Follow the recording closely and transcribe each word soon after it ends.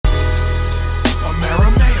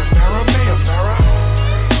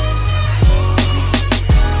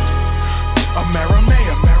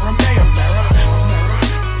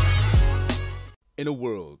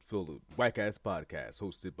filled with whack-ass podcasts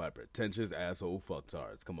hosted by pretentious asshole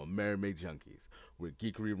fucktards. Come on, Amerime Junkies, where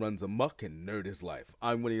geekery runs amok and nerd is life.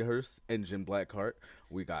 I'm Winnie Hurst, Engine Blackheart.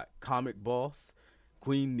 We got Comic Boss,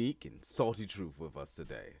 Queen Neek, and Salty Truth with us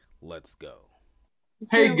today. Let's go.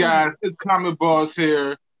 Hey guys, it's Comic Boss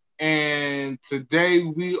here, and today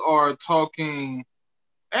we are talking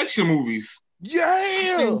action movies.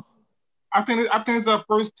 Yeah, I think it's our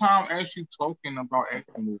first time actually talking about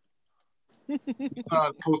action movies.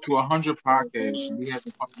 Close to 100 podcasts, and we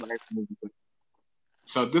haven't talked about action movies.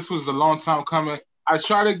 So this was a long time coming. I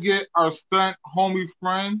tried to get our stunt homie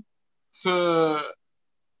friend to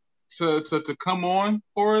come on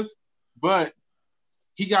for us, but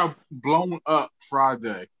he got blown up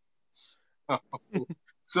Friday.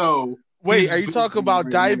 So wait, are you talking about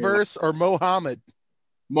Diverse or Mohammed?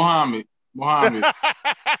 Mohammed. I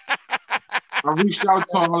reached out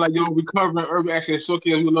to him, like, yo, we covering Urban Action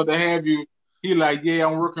Showcase. We'd love to have you. He like, yeah,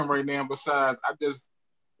 I'm working right now. Besides, I just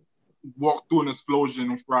walked through an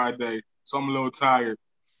explosion on Friday, so I'm a little tired.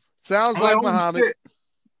 Sounds like Mohammed.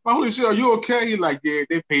 Holy shit, are you okay? He like, yeah,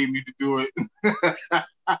 they paid me to do it.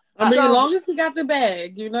 I mean, as long as he got the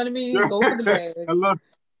bag, you know what I mean? Go for the bag. I love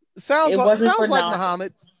it. Sounds like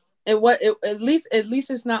Muhammad. At least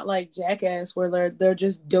it's not like Jackass where they're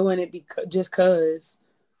just doing it just cause.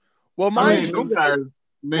 Well, mind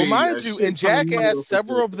you, in Jackass,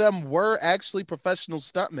 several of them were actually professional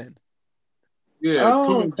stuntmen. Yeah,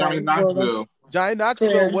 including Johnny Knoxville. Johnny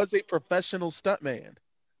Knoxville was a professional stuntman.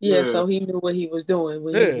 Yeah, so he knew what he was doing.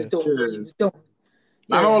 What he was doing.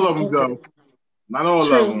 Not all of them, though. Not all of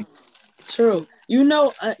them. True. You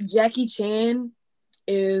know, Jackie Chan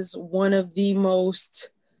is one of the most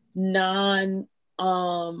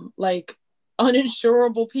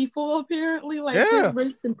uninsurable people, apparently. Like, his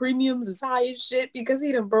rates and premiums is high as shit because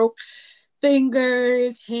he done broke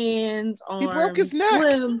fingers, hands, arms. He broke his neck.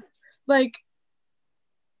 Limbs. Like,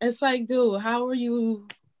 it's like, dude, how are you?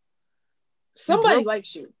 Somebody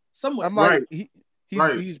likes you. Somewhere. I'm like,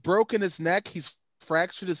 he's broken his neck. He's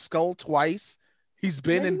fractured his skull twice. He's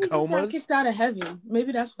been in comas. He got kicked out of heaven.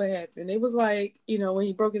 Maybe that's what happened. It was like, when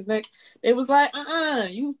he broke his neck, it was like,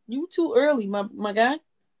 you too early, my guy.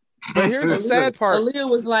 But here's the sad part. Aaliyah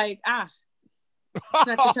was like, it's not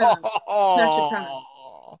your time. It's not your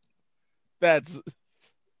time. That's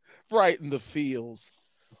right in the feels.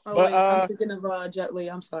 Oh, but, I'm thinking of Jet Li.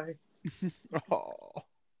 I'm sorry.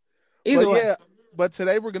 Either way. Yeah, but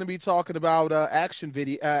today we're going to be talking about action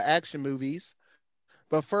movies.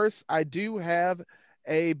 But first, I do have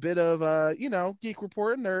a bit of geek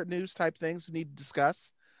report and nerd news type things we need to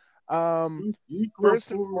discuss.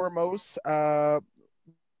 First and foremost,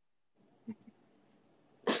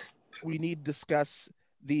 we need to discuss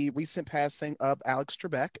the recent passing of Alex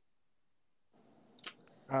Trebek.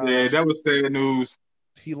 Yeah, that was sad news.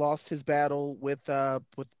 He lost his battle with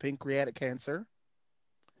pancreatic cancer.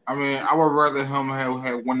 I mean, I would rather him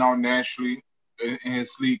have went out naturally in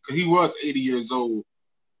his sleep because he was 80 years old.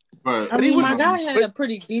 But my guy had a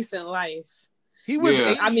pretty decent life. He was.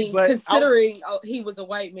 Yeah. 80, considering he was a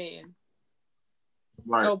white man,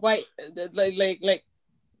 right? A white like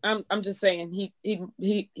I'm just saying he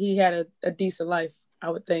had a decent life. I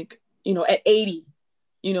would think, at 80,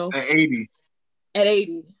 at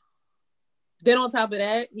 80. Then on top of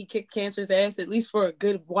that, he kicked cancer's ass at least for a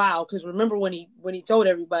good while. Because remember when he told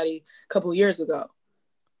everybody a couple years ago,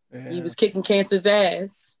 he was kicking cancer's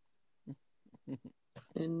ass.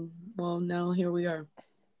 And well, now here we are.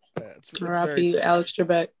 R.I.P. Alex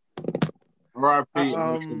Trebek. R.I.P.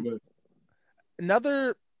 Alex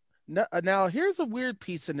Trebek. Now here's a weird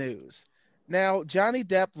piece of news. Now Johnny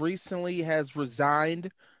Depp recently has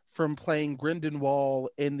resigned from playing Grindelwald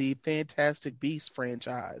in the Fantastic Beasts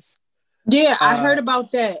franchise. Yeah, I heard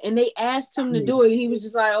about that. And they asked him to do it. And he was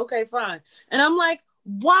just like, okay, fine. And I'm like,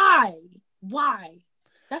 why?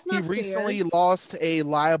 That's not fair. He recently lost a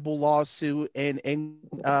liable lawsuit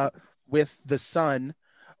with The Sun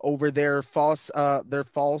over their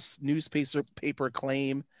false newspaper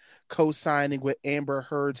claim co-signing with Amber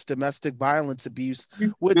Heard's domestic violence abuse,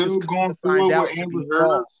 which is going to find out to be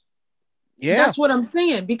false. Yeah, that's what I'm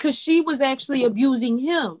saying, because she was actually abusing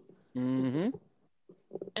him. Mm-hmm.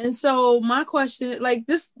 And so my question,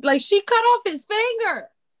 she cut off his finger.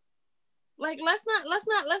 Like, let's not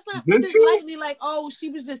put this lightly. Like, she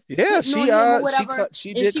was just she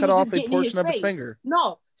did cut off a portion of his finger.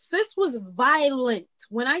 No, sis was violent.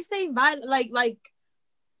 When I say violent, like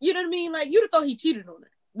you know what I mean. Like, you'd have thought he cheated on her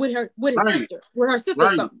with his sister, or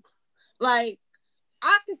something. Like,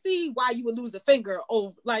 I can see why you would lose a finger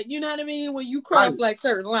over, like, you know what I mean, when you cross like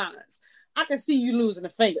certain lines. I can see you losing a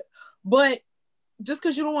finger, but just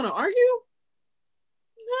because you don't want to argue,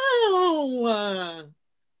 No.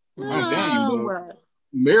 I'm damn, bro. No.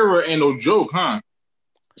 Mira ain't no joke, huh?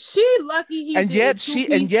 She lucky he And yet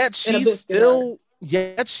she is still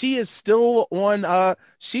on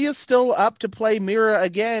she is still up to play Mira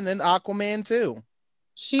again in Aquaman 2.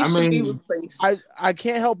 She should be replaced. I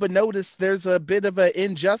can't help but notice there's a bit of an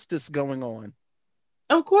injustice going on.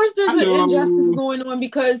 Of course there's an injustice going on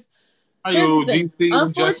because here's the thing.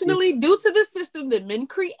 Unfortunately, due to the system that men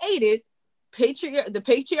created, the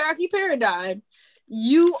patriarchy paradigm,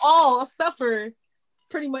 you all suffer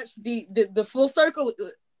pretty much the full circle of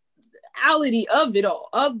it all,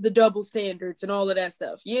 of the double standards and all of that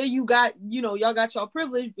stuff. Yeah, you got, y'all got y'all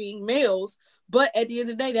privilege being males, but at the end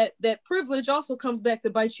of the day, that privilege also comes back to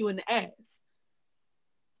bite you in the ass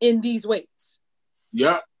in these ways.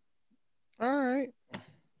 Yep. All right.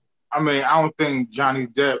 I mean, I don't think Johnny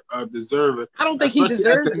Depp deserves it. I don't think he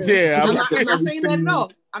deserves it. Yeah, I'm not saying that at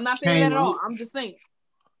all. I'm not saying that at all. I'm just saying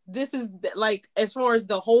this is like, as far as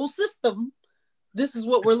the whole system, this is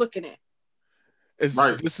what we're looking at.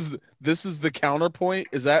 This is the counterpoint.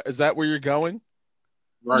 Is that where you're going?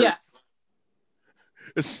 Right. Yes.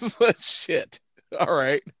 This is like shit. All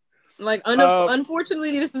right. Like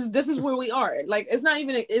unfortunately, this is where we are. Like it's not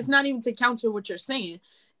even to counter what you're saying.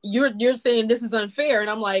 You're saying this is unfair, and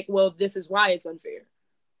I'm like, well, this is why it's unfair.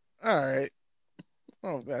 All right.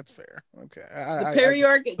 Oh, that's fair. Okay.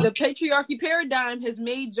 The patriarchy paradigm has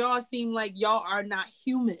made y'all seem like y'all are not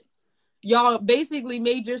human. Y'all basically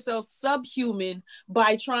made yourselves subhuman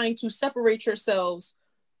by trying to separate yourselves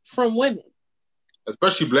from women,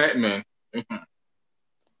 especially black men.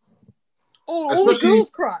 Only girls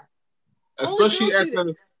cry. Especially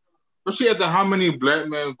after how many black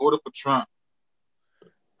men voted for Trump.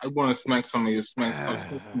 I want to smack some of you.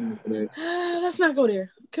 Let's not go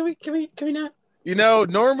there. Can we not?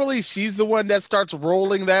 Normally she's the one that starts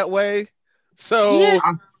rolling that way. So yeah.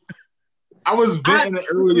 I was venting it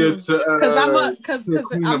earlier because I'm gonna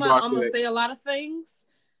say a lot of things.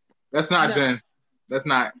 That's not then. That's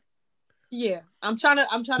not. Yeah, I'm trying to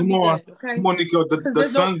be good. Okay, come on, Nico. The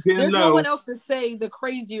sun's getting low. There's no one else to say the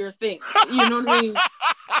crazier thing. You know what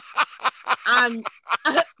I mean?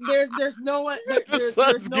 There's no one. There's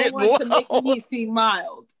no one to make me seem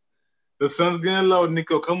mild. The sun's getting low,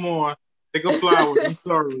 Nico. Come on, take a flower. I'm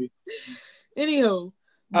sorry. Anywho,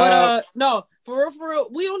 but no, for real,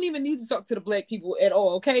 we don't even need to talk to the black people at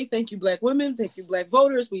all. Okay, thank you, black women. Thank you, black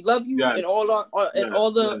voters. We love you in all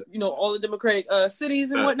the Democratic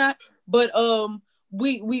cities and whatnot. But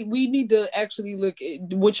we need to actually look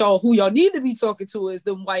at who y'all need to be talking to is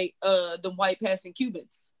the white passing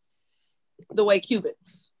Cubans. The white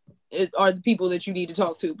Cubans are the people that you need to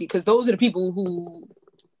talk to, because those are the people who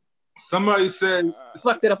somebody said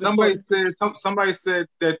fucked it up. Somebody said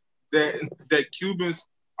that Cubans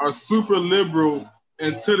are super liberal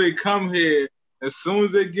until they come here. As soon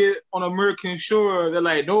as they get on American shore, they're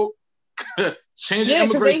like, nope. Change the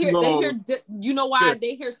immigration law. You know why?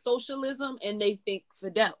 They hear socialism and they think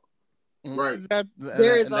Fidel. Right.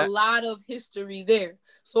 There is a lot of history there.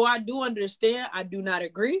 So I do understand. I do not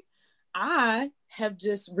agree. I have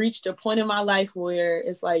just reached a point in my life where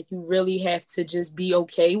it's like you really have to just be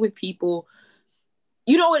okay with people.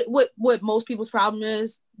 You know what most people's problem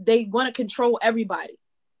is? They want to control everybody.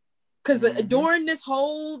 Because during this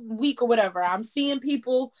whole week or whatever, I'm seeing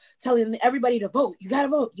people telling everybody to vote. You gotta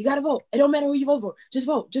vote. You gotta vote. It don't matter who you vote for. Just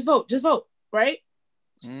vote. Just vote. Just vote. Right?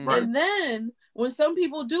 Right. And then when some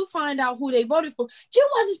people do find out who they voted for, you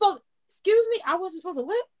wasn't supposed. Excuse me. I wasn't supposed to.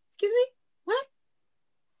 What? Excuse me. What?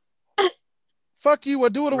 Fuck you. I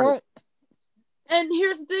do what I want. And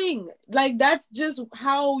here's the thing, like, that's just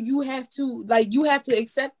how you have to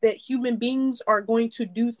accept that human beings are going to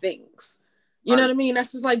do things. You know what I mean?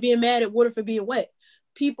 That's just like being mad at water for being wet.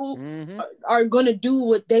 People are going to do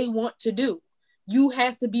what they want to do. You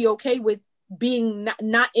have to be okay with being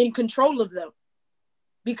not in control of them,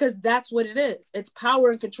 because that's what it is. It's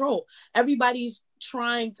power and control. Everybody's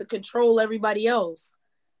trying to control everybody else,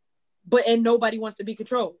 and nobody wants to be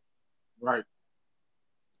controlled. Right.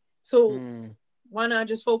 So why not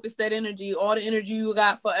just focus that energy, all the energy you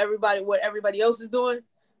got for everybody, what everybody else is doing,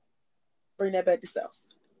 bring that back to self.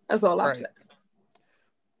 That's all I'm saying.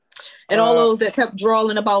 And all those that kept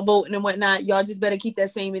drawing about voting and whatnot, y'all just better keep that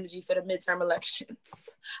same energy for the midterm elections.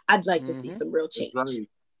 I'd like to see some real change. Right.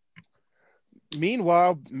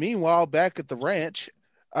 Meanwhile, back at the ranch,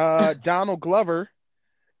 Donald Glover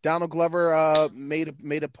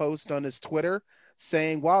made a post on his Twitter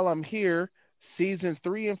saying, "While I'm here, seasons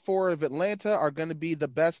 3 and 4 of Atlanta are going to be the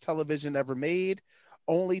best television ever made,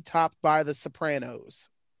 only topped by The Sopranos."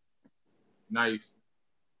 Nice.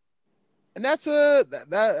 And that's a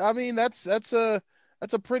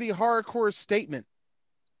That's a pretty hardcore statement.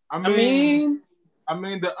 I I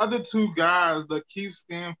mean, the other two guys, the Keith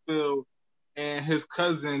Stanfield and his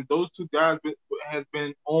cousin, those two guys has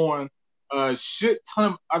been on a shit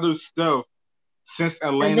ton of other stuff since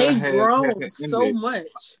and Atlanta they've had grown so ended. much.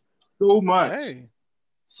 So much. Hey,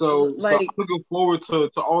 So Like, I'm looking forward to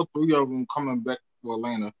all three of them coming back to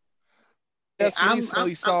Atlanta. I'm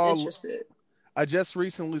interested. I just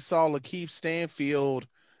recently saw Lakeith Stanfield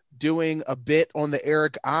doing a bit on the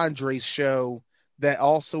Eric Andre show that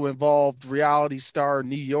also involved reality star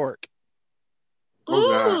New York. Oh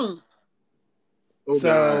God. Oh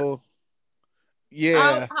So, God.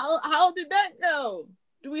 yeah. How did that go?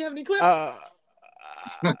 Do we have any clips?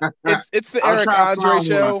 It's the Eric Andre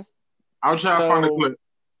show. I'll try to find a clip.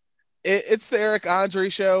 It's the Eric Andre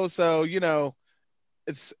show, so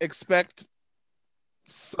it's expect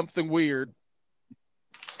something weird.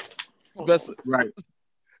 Right.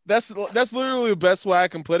 That's literally the best way I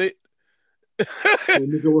can put it.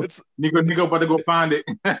 Nico about to go find it.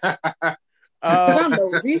 I'm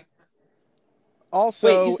nosy. Also,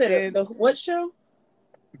 wait, you said what show?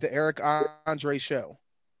 The Eric Andre show.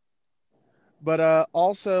 But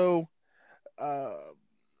also, I'm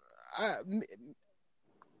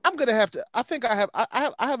gonna have to. I think I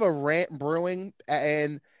have a rant brewing,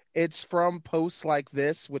 and it's from posts like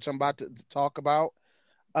this, which I'm about to talk about.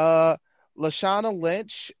 Lashana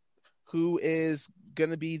Lynch, who is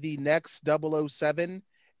gonna be the next 007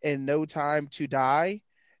 in No Time to Die,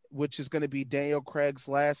 which is gonna be Daniel Craig's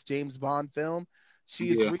last James Bond film. She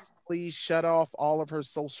has recently shut off all of her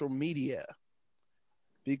social media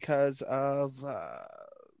because of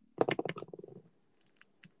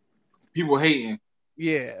people hating.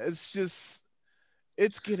 Yeah, it's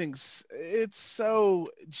so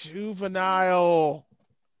juvenile.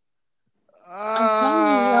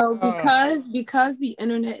 I'm telling you, because the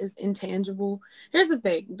internet is intangible. Here's the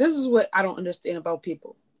thing. This is what I don't understand about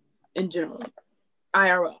people in general.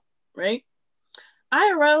 IRL, right?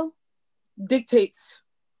 IRL dictates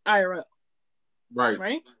IRL. Right.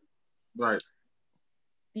 Right? Right.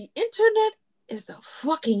 The internet is the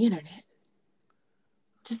fucking internet.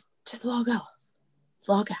 Just log out.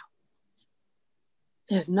 Log out.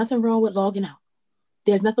 There's nothing wrong with logging out.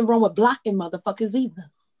 There's nothing wrong with blocking motherfuckers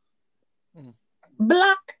either.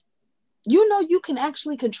 Block. You can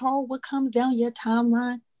actually control what comes down your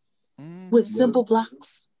timeline with simple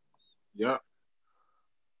blocks. Yeah.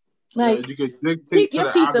 Like, you could dictate keep to your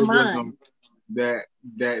the peace of algorithm mind.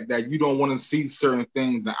 that you don't want to see certain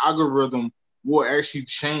things. The algorithm will actually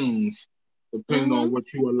change depending on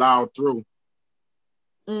what you allow through.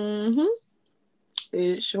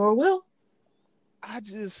 It sure will. I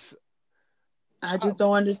just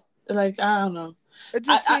don't understand. Like, I don't know. It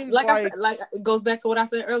just seems I said, it goes back to what I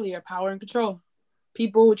said earlier: power and control.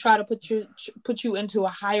 People who try to put you into a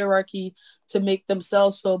hierarchy to make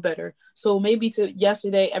themselves feel better. So maybe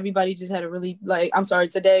yesterday, everybody just had a really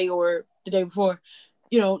today or the day before,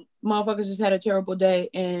 motherfuckers just had a terrible day,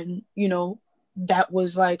 and that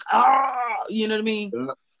was like, you know what I mean?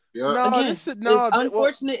 Yeah. No, again, it's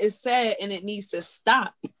unfortunate, it's sad, and it needs to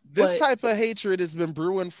stop. This type of hatred has been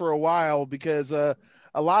brewing for a while because a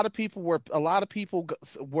lot of people were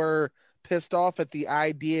pissed off at the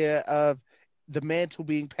idea of the mantle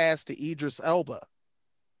being passed to Idris Elba.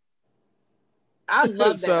 I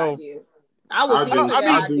love that idea. I was into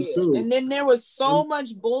that idea. And then there was so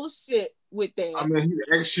much bullshit with that. I mean, he's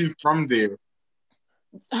actually from there.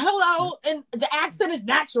 Hello, and the accent is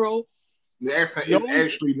natural. The accent is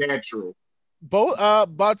actually natural. Both,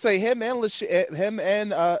 but say him and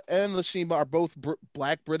Lashima are both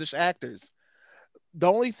black British actors. The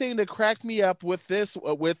only thing that cracked me up with this,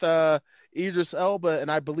 with Idris Elba,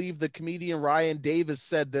 and I believe the comedian Ryan Davis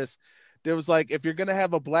said this, there was like, if you're going to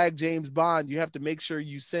have a black James Bond, you have to make sure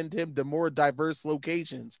you send him to more diverse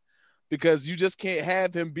locations, because you just can't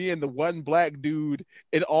have him being the one black dude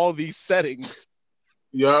in all these settings.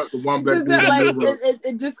 Yeah, the one black dude.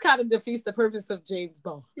 It just kind of defeats the purpose of James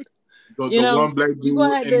Bond. The one black dude. You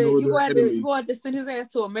gonna have to send his ass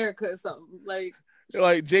to America or something. Like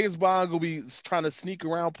James Bond will be trying to sneak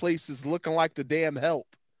around places looking like the damn help.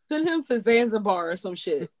 Send him to Zanzibar or some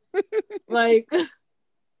shit. Like,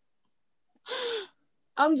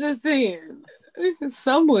 I'm just saying,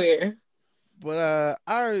 somewhere. But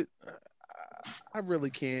I really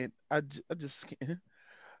can't. I just can't.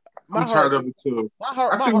 I'm tired of it too. My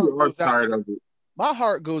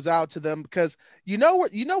heart goes out to them because you know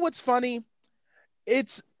what's funny?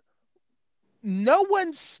 It's no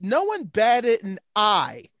one batted an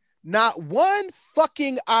eye, not one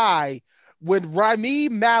fucking eye, when Rami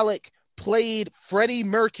Malek played Freddie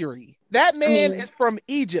Mercury. That man is from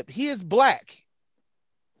Egypt. He is black.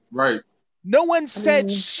 Right. No one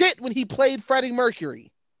said shit when he played Freddie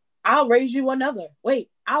Mercury. I'll raise you another. Wait,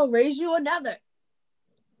 I'll raise you another.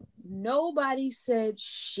 Nobody said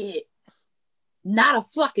shit. Not a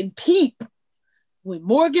fucking peep when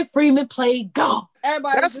Morgan Freeman played God.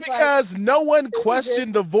 That's because no one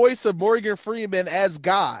questioned the voice of Morgan Freeman as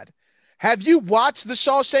God. Have you watched The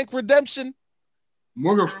Shawshank Redemption?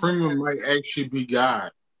 Morgan Freeman might actually be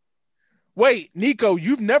God. Wait, Nico,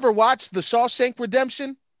 you've never watched The Shawshank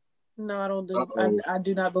Redemption? No, I don't do. I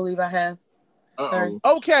do not believe I have. Sorry.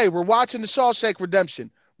 Okay, we're watching The Shawshank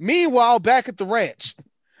Redemption. Meanwhile, back at the ranch.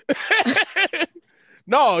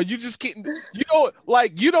 No, you just can't.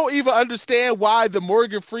 You don't even understand why the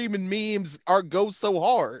Morgan Freeman memes go so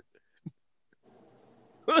hard.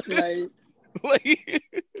 Right.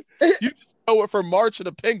 You just know it from March of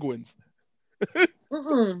the Penguins.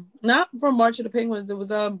 Not from March of the Penguins. It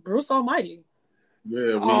was Bruce Almighty.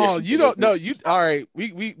 Yeah. You don't know. You all right?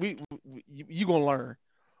 You gonna learn.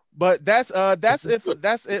 But that's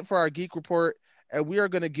it for our geek report, and we are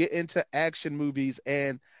gonna get into action movies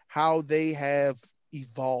and how they have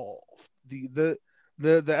evolved, the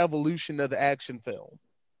evolution of the action film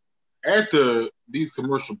after these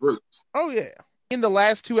commercial breaks. Oh yeah, in the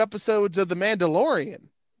last 2 episodes of The Mandalorian.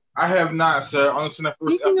 I have not, sir.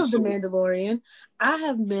 Speaking of The Mandalorian, I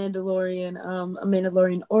have a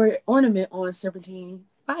Mandalorian ornament on Serpentine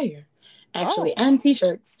Fire, actually, and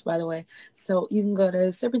t-shirts, by the way. So you can go to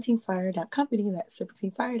serpentinefire.company. That's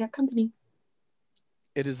serpentinefire.company.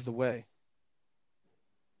 It is the way.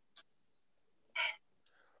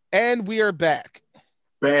 And we are back.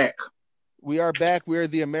 We are back. We are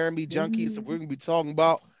the Amerime Junkies. So we're going to be talking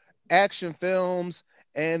about action films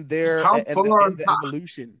and their the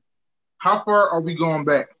evolution. How far are we going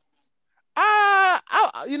back?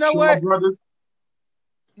 You know Shaw what? Brothers?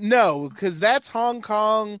 No, because that's Hong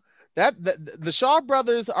Kong. The Shaw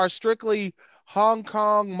Brothers are strictly Hong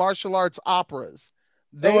Kong martial arts operas.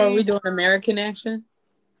 Are we doing American action?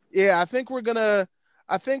 Yeah, I think we're gonna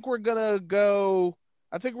go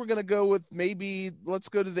with maybe let's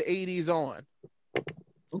go to the 80s on.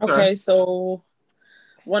 Okay, so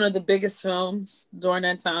one of the biggest films during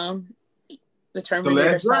that time, The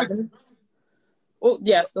Terminator Saga. Oh,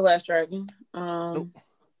 yes, The Last Dragon. The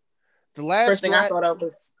last first thing I thought of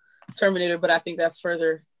was Terminator, but I think that's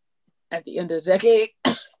further at the end of the decade.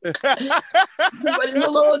 Somebody's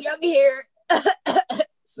a little young here.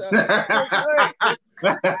 So,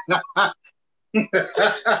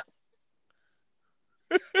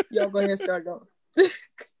 y'all go ahead and start going.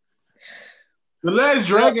 The Last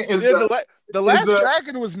Dragon is the Last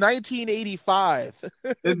Dragon was 1985.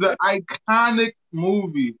 It's an iconic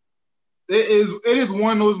movie. It is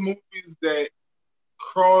one of those movies that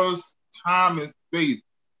cross time and space.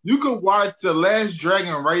 You could watch The Last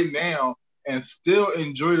Dragon right now and still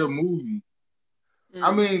enjoy the movie.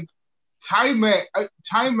 I mean, Timac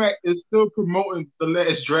is still promoting The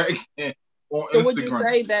Last Dragon on Instagram. Would you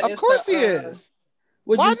say that? Of course he is.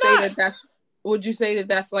 Would you say that's? Would you say that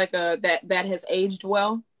that's like that has aged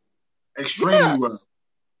well? Extremely well.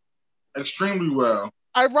 Extremely well.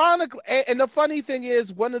 Ironically, and the funny thing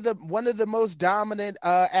is, one of the most dominant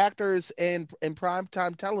actors in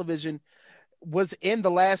primetime television was in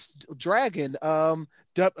The Last Dragon.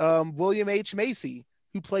 William H. Macy,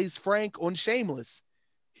 who plays Frank on Shameless,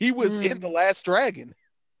 he was in The Last Dragon.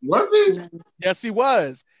 Was he? Yes, he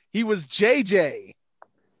was. He was JJ.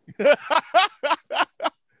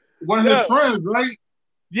 One of his friends, right?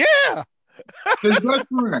 Yeah. His best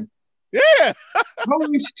friend. Yeah.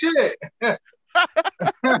 Holy shit.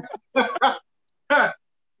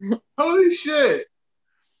 Holy shit.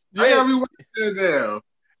 Yeah. I gotta be watching that now.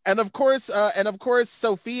 And of course,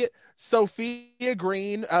 Sophia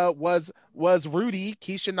Green was Rudy,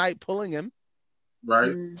 Keisha Knight pulling him.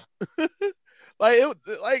 Right.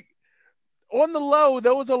 Like on the low,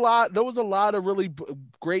 there was a lot of really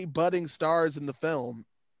great budding stars in the film.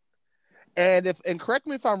 And correct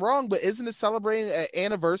me if I'm wrong, but isn't it celebrating an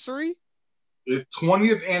anniversary? It's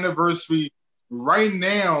 20th anniversary right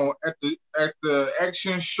now at the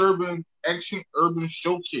Action Urban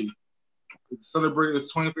Showcase. It's celebrating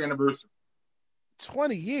its 20th anniversary.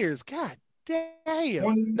 20 years, god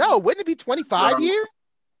damn! No, wouldn't it be 25 years?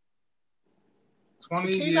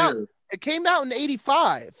 20 years. It came out in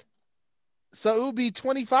 85, so it would be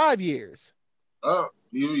 25 years. Oh,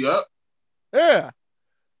 yep. Yeah.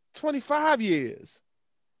 25 years.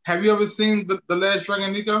 Have you ever seen the Last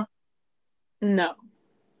Dragon, Nico? No.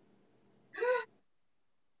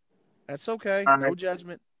 That's okay. Right. No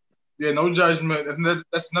judgment. Yeah, no judgment.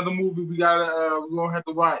 That's another movie we're gonna have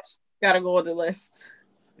to watch. Gotta go on the list.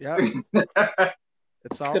 Yeah.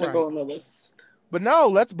 It's all gonna right. go on the list. But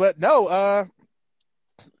no, but no,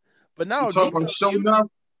 You talk about showing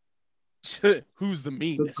up. Who's the The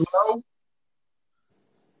meanest? glow.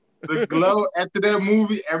 The glow. After that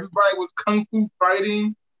movie, everybody was kung fu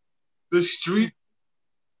fighting the street,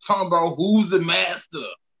 talking about who's the master.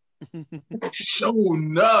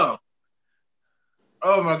 Showing up.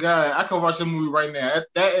 Oh my God, I can watch the movie right now.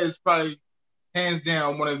 That is probably hands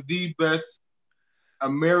down one of the best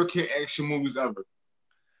American action movies ever.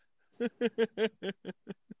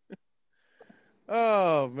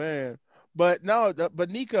 Oh man. But no, but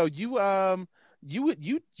Nico, you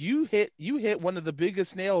hit one of the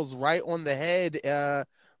biggest nails right on the head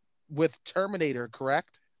with Terminator,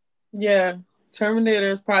 correct? Yeah. Terminator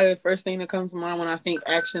is probably the first thing that comes to mind when I think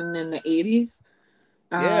action in the 80s.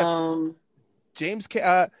 Yeah.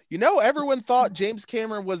 Everyone thought James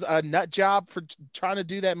Cameron was a nut job for trying to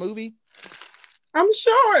do that movie. I'm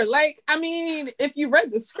sure. Like, I mean, if you read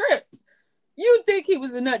the script, you'd think he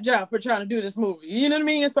was a nut job for trying to do this movie. You know what I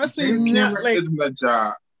mean? Especially James Cameron is a nut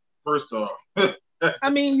job, first off. I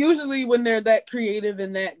mean, usually when they're that creative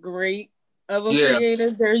and that great of a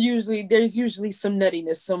creative, there's usually some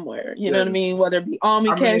nuttiness somewhere. You know what I mean? Whether it be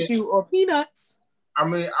almond cashew or peanuts. I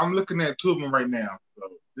mean, I'm looking at two of them right now.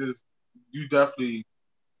 So you definitely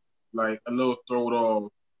like a little throw it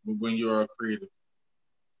off when you're a creative.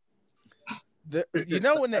 The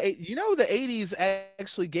 80s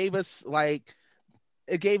actually gave us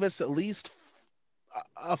at least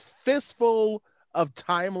a fistful of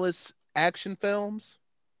timeless action films.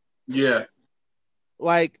 Yeah.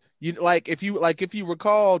 If you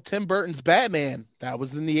recall Tim Burton's Batman, that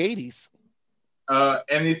was in the 80s.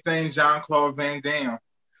 Anything Jean-Claude Van Damme.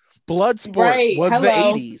 Bloodsport was the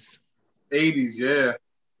 80s. 80s, yeah.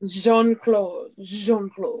 Jean-Claude.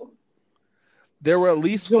 There were at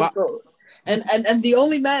least and the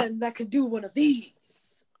only man that could do one of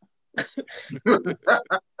these.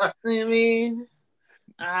 I mean,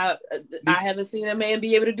 I haven't seen a man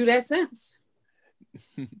be able to do that since.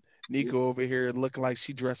 Nico over here looking like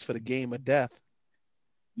she dressed for the game of death.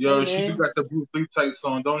 Yo, she do got the blue three tights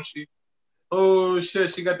on, don't she? Oh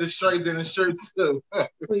shit, she got the stripes in the shirt too.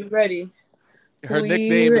 We ready? Her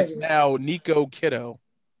nickname is now Nico Kiddo.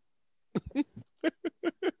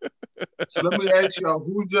 So let me ask y'all,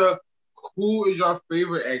 who is your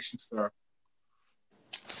favorite action star?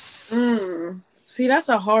 See, that's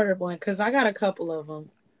a hard one because I got a couple of them.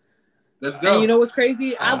 Let's go. And you know what's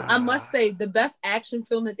crazy? I must say the best action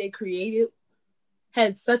film that they created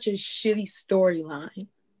had such a shitty storyline.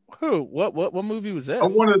 Who? What movie was this? I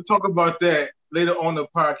want to talk about that later on the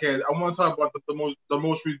podcast. I want to talk about the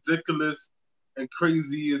most ridiculous and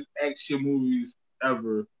craziest action movies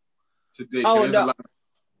ever today. Oh no.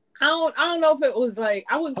 I don't know if it was like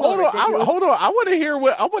I wouldn't call it ridiculous. Hold on. I want to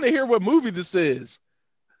hear what movie this is.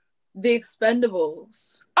 The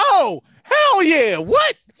Expendables. Oh, hell yeah.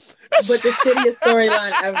 What? But the shittiest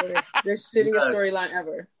storyline ever. The shittiest storyline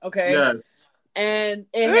ever. Okay. Yes. And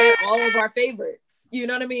it had all of our favorites. You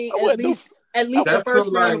know what I mean? At least the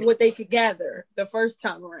first round of what they could gather the first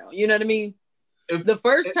time around. You know what I mean? The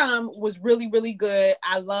first time was really, really good.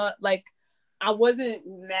 I wasn't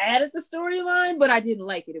mad at the storyline, but I didn't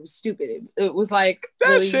like it. It was stupid. It was like that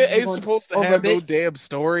really shit ain't supposed to have no damn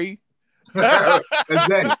story.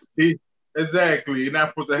 Exactly. You're not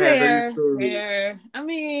supposed to have any story. Fair. I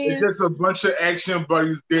mean, it's just a bunch of action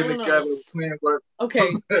buddies getting together playing with.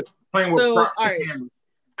 Okay. Playing with props. All right.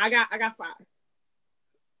 I got 5.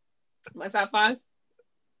 My top 5.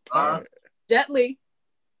 Jet Li.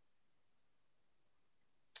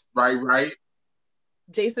 Right.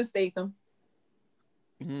 Jason Statham.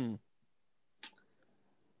 Mm-hmm.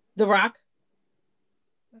 The Rock.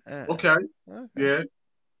 Okay. Yeah.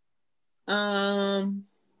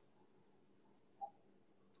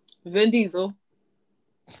 Vin Diesel.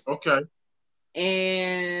 Okay.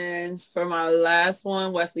 And for my last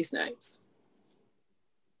one, Wesley Snipes.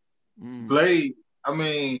 Blade. I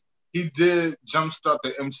mean, he did jumpstart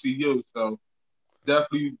the MCU, so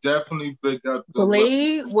definitely big up.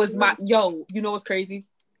 Blade was you know what's crazy?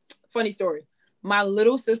 Funny story. My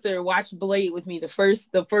little sister watched Blade with me, the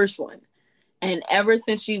first one. And ever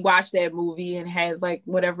since she watched that movie and had like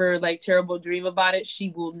whatever like terrible dream about it, she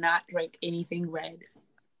will not drink anything red.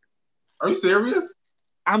 Are you serious?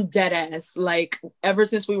 I'm dead ass. Like ever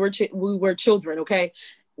since we were children. Okay,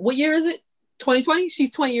 what year is it? 2020.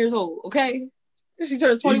 She's 20 years old. Okay, she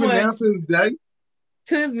turns 21. Even after this day.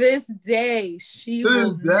 To this day, she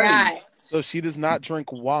will not. So she does not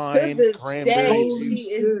drink wine. To this cranberry day, juice. she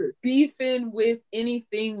is beefing with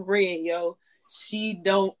anything red, yo. She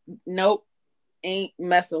don't. Nope. Ain't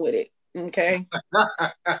messing with it. Okay.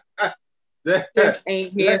 just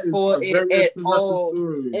ain't here that is for a it very at interesting all,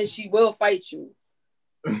 story. and she will fight you.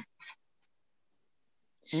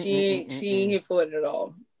 She ain't here for it at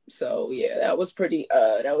all. So yeah, that was pretty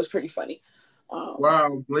funny.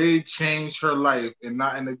 Wow, Blade changed her life and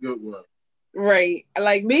not in a good way. Right.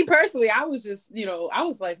 Like me personally, I was just, I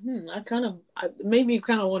was like, it made me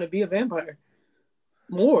kind of want to be a vampire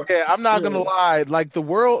more. Yeah, I'm not gonna lie. Like the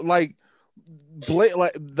world, like Blade,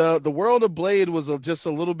 like the world of Blade was just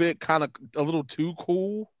a little bit a little too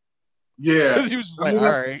cool. Yeah, Because he was just like, all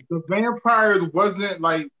right. The vampires wasn't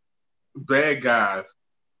like bad guys.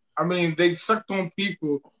 I mean, they sucked on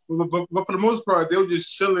people, but for the most part, they were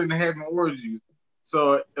just chilling and having orgies.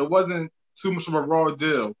 So it wasn't too much of a raw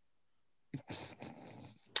deal.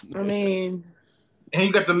 I mean, and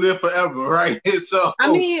he got to live forever, right? So I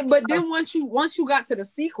mean, but then once you got to the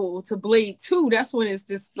sequel to Blade 2, that's when it's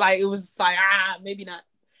just like it was like maybe not.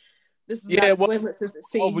 This is not as glamorous as it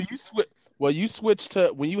seems. You switch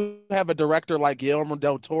to when you have a director like Guillermo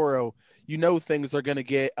del Toro, you know things are gonna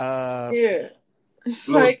get yeah. It's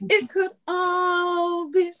like it could all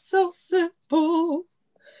be so simple,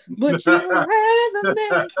 but you had to make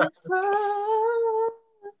it hard.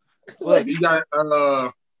 Look, you got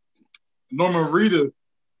Norman Reedus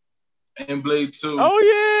in Blade 2.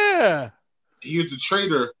 Oh yeah. He was the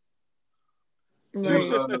traitor.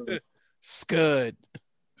 Right. Scud.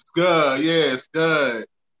 Yeah, Scud.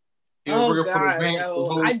 He was working for the bank the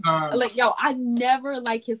whole time. I never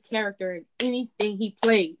like his character in anything he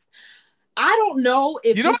plays. I don't know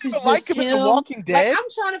if you don't this even is like just him in The Walking Dead. Like, I'm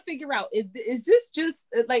trying to figure out is this just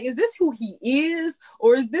like is this who he is,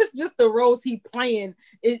 or is this just the roles he playing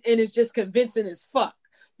and it's just convincing as fuck?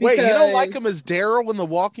 Wait, you don't like him as Daryl in The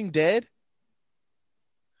Walking Dead?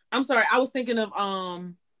 I'm sorry, I was thinking of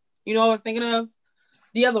I was thinking of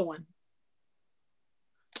the other one.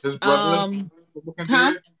 His brother.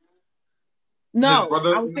 No,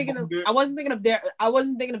 I wasn't thinking of Daryl. I wasn't thinking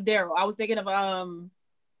of Daryl. I was thinking of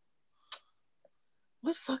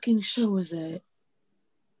what fucking show was that?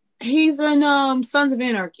 He's in Sons of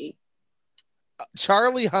Anarchy.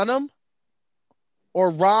 Charlie Hunnam or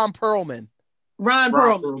Ron Perlman? Ron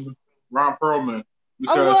Perlman.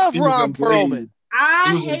 I love Ron Perlman.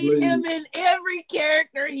 I hate him in every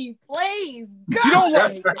character he plays. God, you don't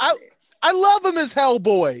like? I love him as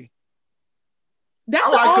Hellboy. That's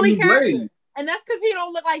the only character, and that's because he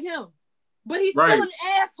don't look like him. But he's still an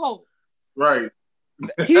asshole. Right.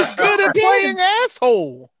 He's good at playing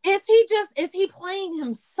asshole. Is he playing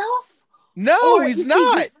himself? No, he's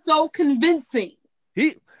not. He just so convincing.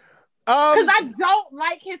 Because I don't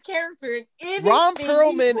like his character in anything. Ron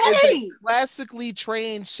Perlman is a classically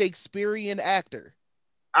trained Shakespearean actor.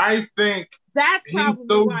 I think that's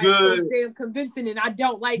probably why he's so damn convincing, and I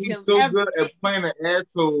don't like him. He's so good at playing an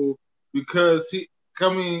asshole because he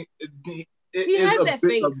has that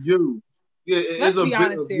face of you. Yeah, let's be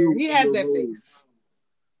honest here. He has that face.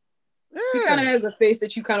 Yeah. He kind of has a face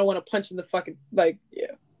that you kind of want to punch in the fucking yeah.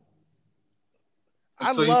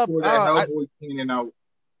 I love Ron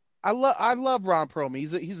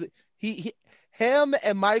Perlman. Him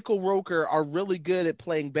and Michael Rooker are really good at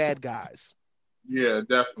playing bad guys. Yeah,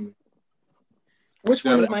 definitely. Which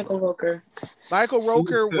one was Michael Rooker? Michael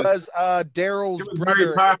Rooker was Daryl's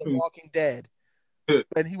brother in The Walking Dead.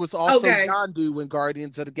 And he was also Yondu in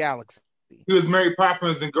Guardians of the Galaxy. He was Mary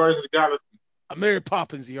Poppins in Guardians of the Galaxy. Mary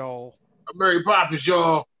Poppins, y'all. Mary Poppins,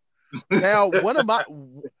 y'all. Now, one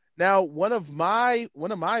of my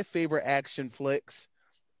favorite action flicks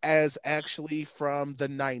is actually from the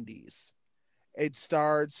 90s. It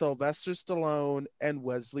starred Sylvester Stallone and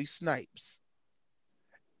Wesley Snipes.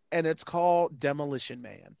 And it's called Demolition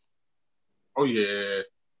Man. Oh yeah.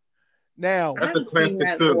 Now that's a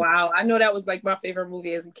classic too. Wow, I know that was like my favorite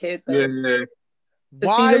movie as a kid. Though. Yeah.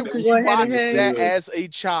 Why would you watch that as a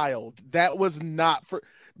child? That was not for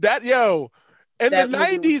that. Yo, in the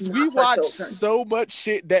 90s, we watched so much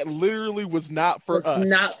shit that literally was not for us.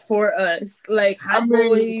 Not for us. Like Hot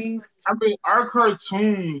Boys. I mean, our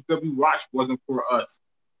cartoons that we watched wasn't for us.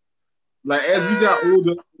 Like as we got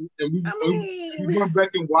older and we went back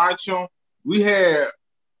and watched them, we had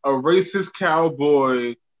a racist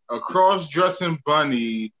cowboy, a cross-dressing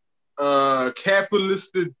bunny,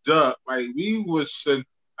 capitalistic duck. Like we was.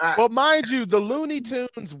 But mind you, the Looney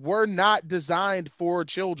Tunes were not designed for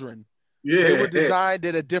children. Yeah, they were designed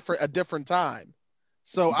at a different time.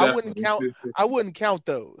 So definitely. I wouldn't count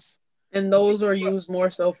those. And those are used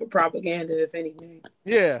more so for propaganda, if anything.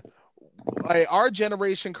 Yeah. Like our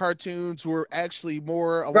generation cartoons were actually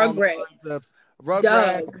more along the lines of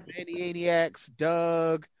Rugrats, Maniacs,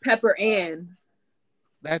 Doug, Pepper Ann.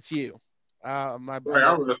 That's you. My brother.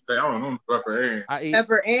 I was gonna say I don't know Pepper Ann.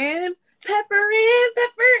 Pepper Ann. Pepper in,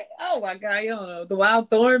 pepper. Oh my god, you don't know the wild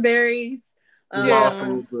thornberries.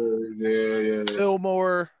 Yeah. Yeah.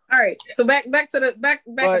 Fillmore. All right, so back to the back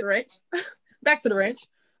at the ranch. Back to the ranch.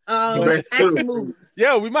 Action movies.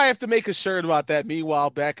 Yeah, we might have to make a shirt about that.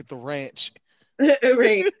 Meanwhile, back at the ranch.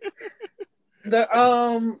 Right.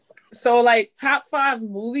 So like top 5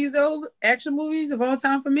 movies though, action movies of all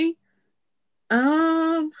time for me.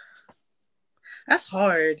 That's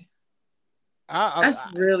hard. That's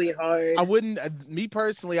really hard. I wouldn't. Me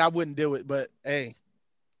personally, I wouldn't do it. But hey.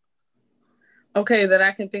 Okay, that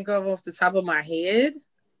I can think of off the top of my head.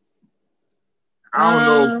 I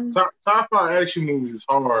don't know. Top 5 action movies is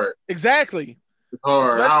hard. Exactly. It's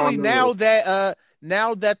hard. Especially now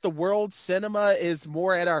that the world cinema is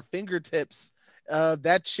more at our fingertips,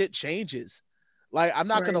 that shit changes. Like, I'm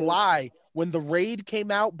not gonna lie. When the Raid came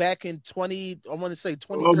out back in 2013.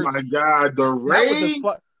 Oh my god, the Raid!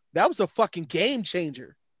 That was a fucking game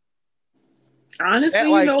changer. Honestly,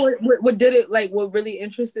 you know what did it, like, what really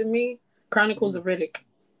interested me? Chronicles of Riddick.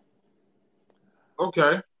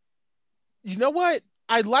 Okay. You know what?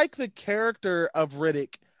 I like the character of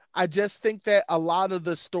Riddick. I just think that a lot of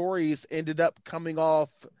the stories ended up coming off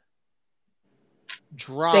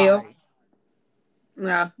dry.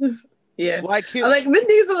 Yeah. Yeah. Like Vin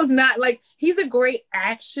Diesel is not, like, he's a great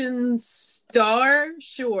action star,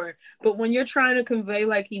 sure. But when you're trying to convey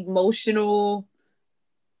like emotional,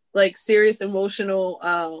 like serious emotional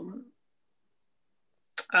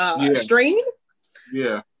strain.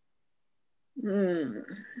 Yeah.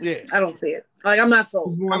 Yeah. I don't see it. Like, I'm not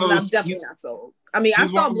sold. I'm definitely not sold. I mean, I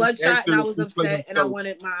saw Bloodshot and I was upset and I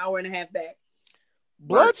wanted my hour and a half back.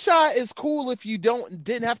 Bloodshot is cool if you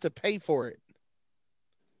didn't have to pay for it.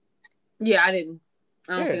 Yeah, I didn't.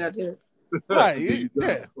 I don't think I did. Right.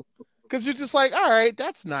 Yeah. Because you're just like, all right,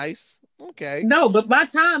 that's nice. Okay. No, but my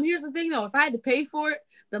time, here's the thing though. If I had to pay for it,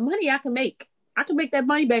 the money I can make that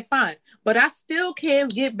money back fine. But I still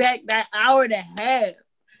can't get back that hour and a half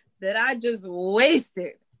that I just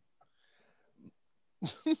wasted.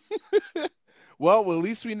 Well, at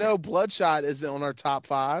least we know Bloodshot isn't on our top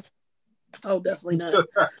 5. Oh, definitely not.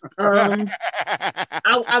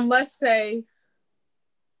 I must say,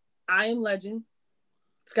 I Am Legend.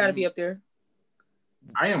 It's got to be up there.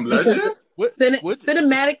 I Am Legend?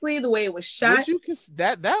 Cinematically, the way it was shot.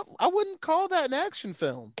 That I wouldn't call that an action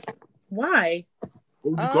film. Why?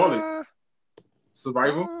 What would you call it?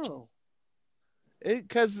 Survival?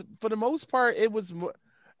 Because for the most part, it was,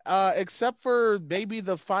 except for maybe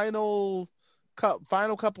the final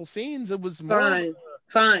couple scenes, it was more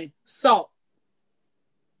fine. Salt.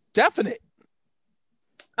 Definite.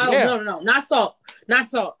 Oh, yeah. No, not Salt.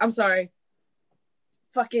 I'm sorry.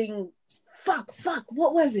 Fuck.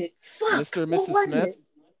 What was it? Fuck. Mr. and Mrs. Smith? It?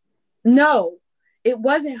 No, it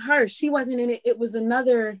wasn't her. She wasn't in it. It was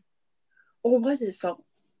another, or was it Salt?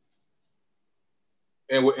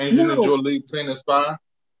 And with Angelina Jolie playing a spy?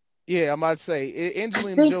 Yeah, I might say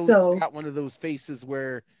Angelina Jolie got one of those faces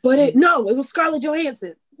where. But it was Scarlett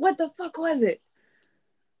Johansson. What the fuck was it?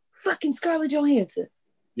 Fucking Scarlett Johansson.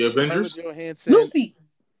 The Avengers? Scarlett Johansson.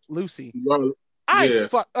 Lucy. Well, yeah.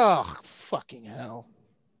 Fucking hell.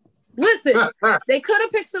 Listen, they could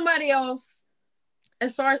have picked somebody else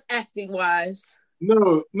as far as acting wise.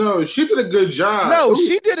 No, she did a good job. No,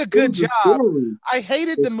 she did a good job. I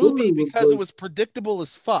hated the movie because it was predictable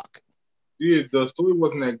as fuck. Yeah, the story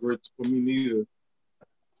wasn't that great for me neither.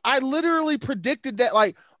 I literally predicted that.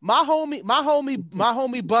 Like, my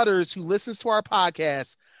homie Butters, who listens to our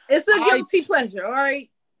podcast. It's a guilty pleasure, all right?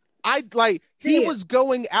 He was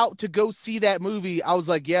going out to go see that movie. I was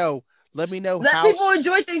like, yo, let me know how. Let people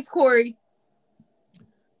enjoy things, Corey.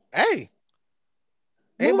 Hey.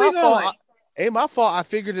 Ain't my fault. Ain't my fault. I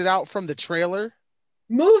figured it out from the trailer.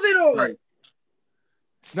 Moving on. Right.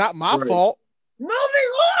 It's not my fault. Moving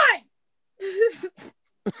on.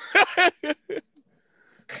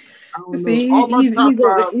 See, he's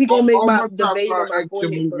gonna make my debate on my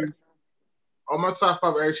forehead. All my top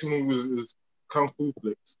 5 action movies is kung fu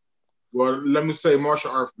flicks. Well, let me say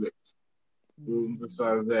martial art flicks.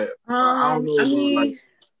 Besides that, I don't know,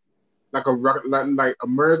 like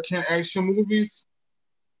American action movies.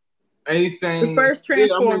 Anything. The first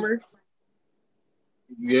Transformers.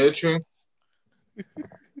 Yeah, true.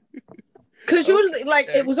 Because usually, like,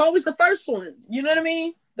 it was always the first one. You know what I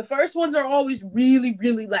mean? The first ones are always really,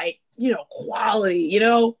 really, like, quality.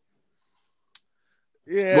 Yeah.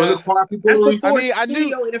 Was it quality?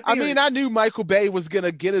 I knew Michael Bay was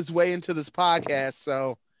gonna get his way into this podcast.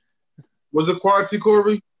 So, was it quality,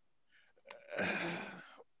 Corey?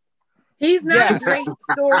 He's not a great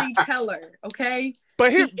storyteller, okay?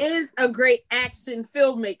 But he is a great action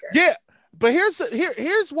filmmaker. Yeah, But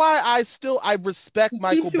here's why I respect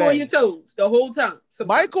Michael Keeps you on Bay. your toes the whole time.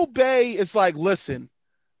 Sometimes. Michael Bay is like, listen,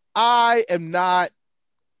 I am not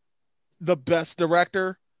the best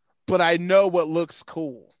director, but I know what looks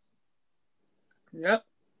cool. Yep.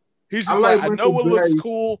 He's just I know what looks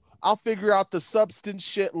cool. I'll figure out the substance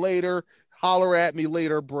shit later. Holler at me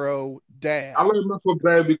later, bro. Damn. I like Michael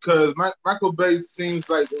Bay because Michael Bay seems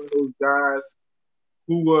like one of those guys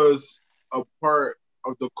who was a part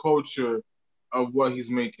of the culture of what he's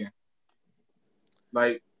making.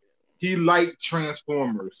 Like, he liked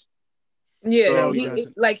Transformers. Yeah, No,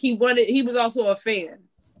 he was also a fan.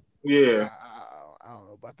 Yeah. I don't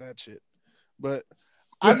know about that shit. But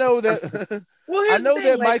I know that well, I know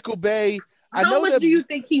that Michael Bay. How much do you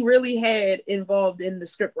think he really had involved in the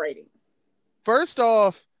script writing? First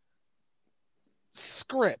off,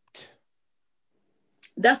 script.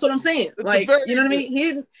 That's what I'm saying. It's like, you know what I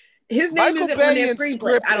mean? His name Michael isn't Bay on that and screenplay.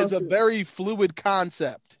 script is a very fluid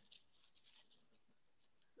concept.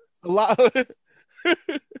 A lot.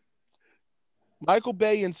 Michael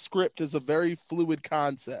Bay and script is a very fluid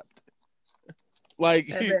concept. Like,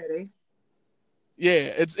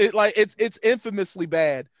 yeah, it's infamously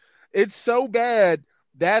bad. It's so bad.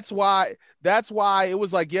 That's why it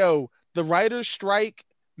was like, yo, the writer's strike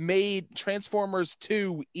made Transformers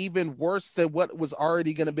 2 even worse than what it was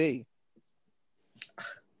already going to be.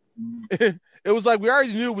 It was like, we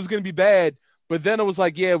already knew it was going to be bad, but then it was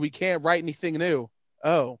like, yeah, we can't write anything new.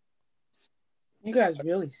 Oh. You guys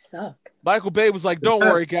really suck. Michael Bay was like, don't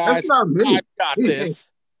worry, guys. I got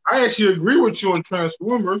this. I actually agree with you on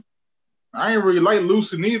Transformers. I ain't really like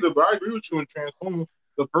Lucy neither, but I agree with you on Transformers.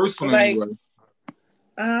 The first one, anyway.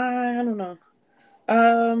 I don't know.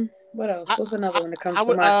 What else? What's another one that comes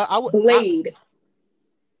to mind? Blade.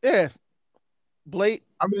 Yeah. Blade.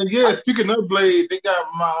 I mean, yeah, speaking of Blade, they got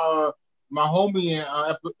my homie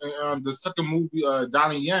in the second movie,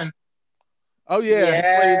 Donnie Yen. Oh, yeah. He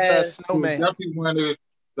plays Snowman. He's definitely one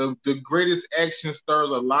of the greatest action stars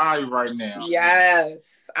alive right now.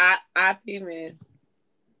 Yes. I man.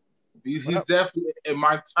 He's definitely in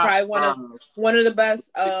my top. Probably one of the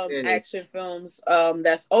best action films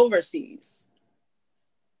that's overseas.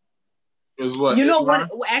 Is what? You know what?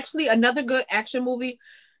 Actually, another good action movie.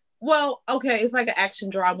 Well, okay, it's like an action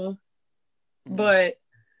drama, but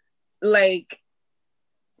like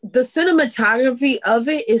the cinematography of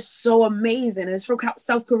it is so amazing. It's from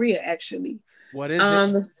South Korea, actually. What is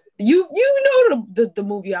it? You know the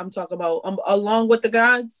movie I'm talking about, Along with the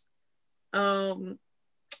Gods. I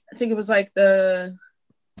think it was like the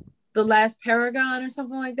Last Paragon or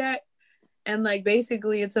something like that. And like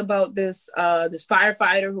basically it's about this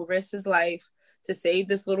firefighter who risks his life to save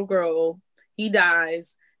this little girl. He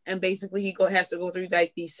dies, and basically he has to go through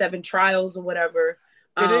like these 7 trials or whatever.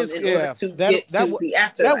 It is, yeah.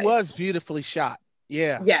 That was beautifully shot.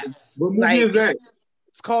 Yeah. Yes. What movie is that?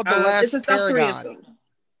 It's called The Last Paragon.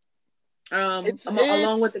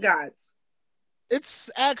 Along with the Gods. It's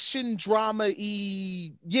action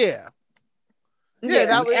drama-y. Yeah.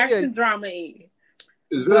 Action drama-y.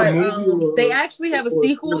 Is that a movie? They actually have a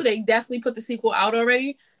sequel. They definitely put the sequel out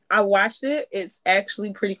already. I watched it. It's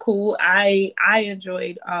actually pretty cool. I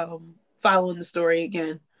enjoyed following the story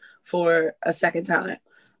again for a second time.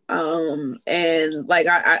 And like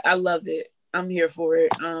I love it. I'm here for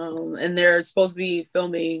it. And they're supposed to be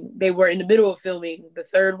filming. They were in the middle of filming the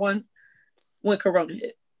third one when Corona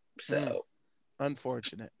hit. So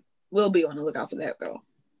unfortunate. We'll be on the lookout for that though.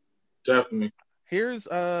 Definitely. Here's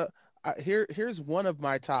one of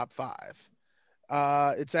my top 5.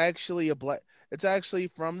 It's actually it's actually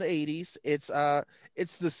from the 80s. It's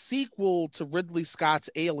the sequel to Ridley Scott's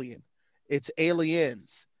Alien. It's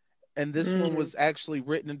Aliens. And this one was actually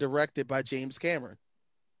written and directed by James Cameron.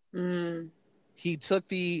 He took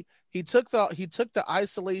the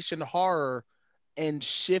isolation horror and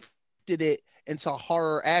shifted it into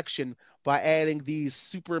horror action by adding these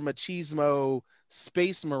super machismo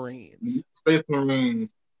space marines. We're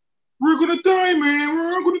gonna die, man.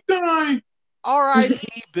 We're gonna die.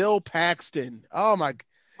 R.I.P. Bill Paxton. Oh my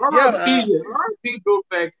God. R.I.P. Bill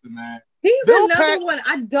Paxton, man. He's another one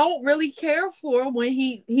I don't really care for when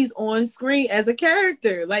he's on screen as a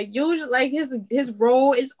character. Like usually, like his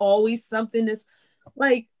role is always something that's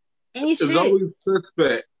like ain't shit. It's always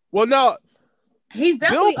suspect. Well, no, he's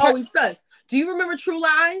definitely always sus. Do you remember True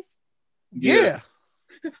Lies? Yeah.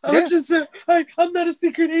 I'm not a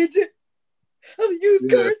secret agent. I'm a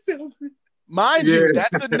used car salesman. Mind you,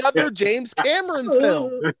 that's another James Cameron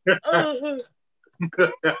film. Oh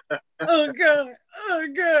God.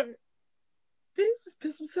 Did he just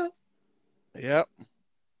piss himself? Yep.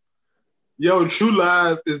 Yo, True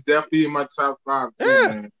Lies is definitely in my top 5 too,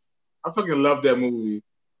 man. I fucking love that movie.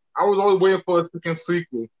 I was always waiting for a fucking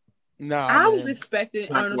sequel. Nah, I man. was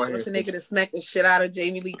expecting Arnold Schwarzenegger to smack the shit out of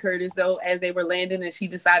Jamie Lee Curtis though as they were landing, and she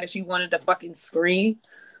decided she wanted to fucking scream.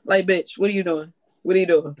 Like, bitch, what are you doing? What are you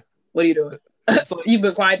doing? What are you doing? Like, you've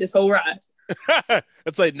been quiet this whole ride.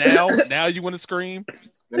 It's like now you want to scream.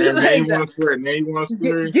 Now you want to swear. Now you want to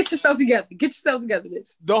scream. Get yourself together. Get yourself together,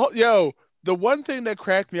 bitch. The one thing that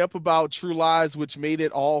cracked me up about True Lies, which made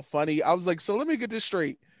it all funny, I was like, so let me get this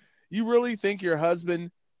straight. You really think your husband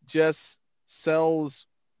just sells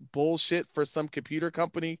bullshit for some computer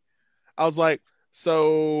company? I was like,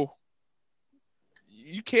 so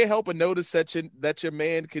you can't help but notice that your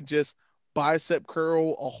man can just bicep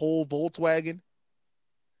curl a whole Volkswagen.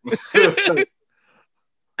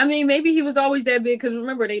 I mean, maybe he was always that big because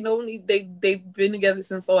remember they've been together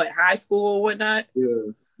since high school or whatnot.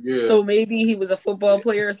 Yeah. So maybe he was a football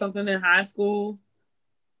player or something in high school.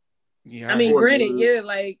 Yeah. I mean, granted, yeah.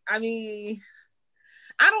 Like, I mean,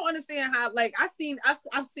 I don't understand how. Like, I've seen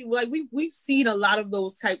like we've seen a lot of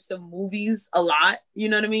those types of movies a lot. You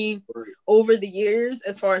know what I mean? Right. Over the years,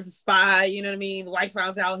 as far as the spy, you know what I mean. The wife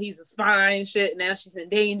finds out he's a spy and shit. And now she's in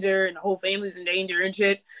danger, and the whole family's in danger and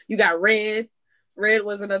shit. You got Red. Red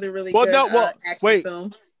was another really good action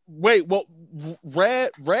film. Wait, well,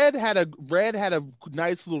 Red had a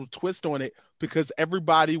nice little twist on it because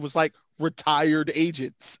everybody was like retired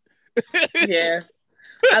agents. Yeah,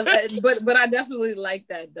 but I definitely like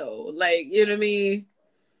that though. Like, you know what I mean?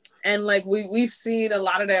 And like we've seen a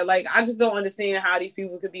lot of that. Like, I just don't understand how these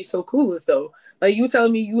people could be so clueless though. Like, you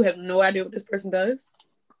telling me you have no idea what this person does?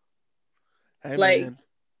 Hey, like, man.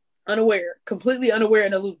 Unaware, completely unaware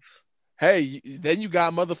and aloof. Hey, then you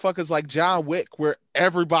got motherfuckers like John Wick where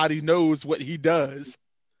everybody knows what he does.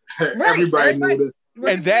 Everybody knows it.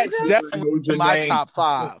 And that's definitely my top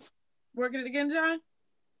 5. Working it again, John?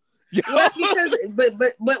 Yeah. Well, that's because,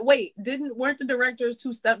 but wait, weren't the directors 2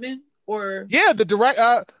 stuntmen? Or yeah, the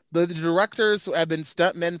directors have been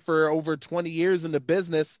stuntmen for over 20 years in the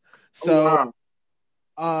business. So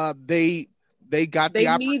they got the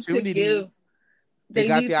opportunity. They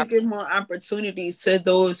need to give more opportunities to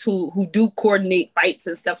those who do coordinate fights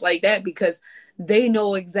and stuff like that, because they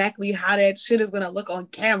know exactly how that shit is going to look on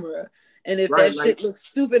camera. And if that shit looks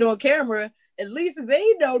stupid on camera, at least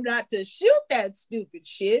they know not to shoot that stupid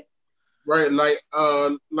shit. Right, like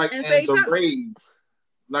in the raid.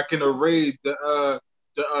 Like in the raid, the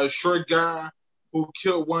short guy who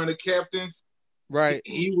killed one of the captains. Right.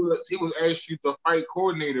 He was actually the fight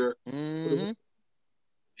coordinator. Mm-hmm.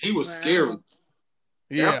 He was scary.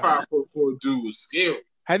 Yeah, that 5'4" dude was scary.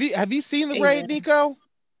 Have you seen the raid, Nico?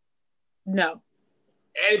 No.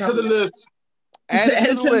 Add it to the list. Add it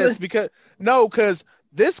to the list because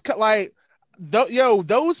this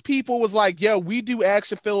those people was like, yo, we do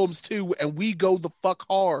action films too, and we go the fuck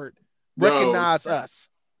hard. Recognize us.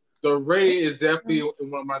 The Raid is definitely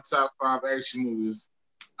one of my top 5 action movies.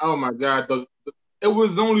 Oh my god, it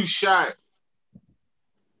was only shot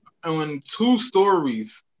on 2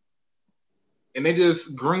 stories. And they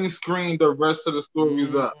just green screened the rest of the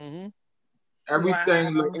stories up.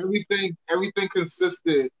 Everything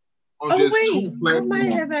consisted on just 2 platforms. I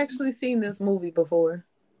might have actually seen this movie before.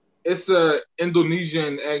 It's a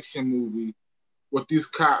Indonesian action movie with these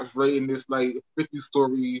cops raiding this like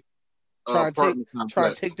 50-story apartment complex.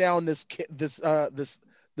 Trying to take down this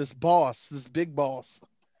boss, this big boss.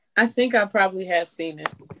 I think I probably have seen it.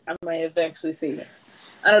 I might have actually seen it.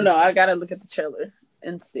 I don't know. I gotta look at the trailer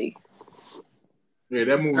and see. Yeah,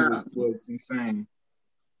 that movie was insane.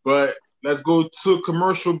 But let's go to a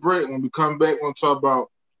commercial break. When we come back, we'll talk about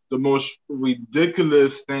the most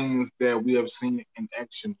ridiculous things that we have seen in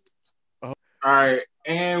action. All right,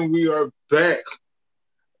 and we are back.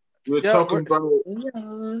 We're talking about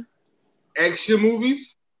action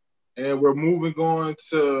movies, and we're moving on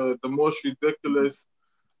to the most ridiculous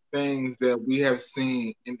things that we have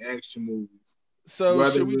seen in action movies. So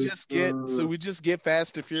should we just get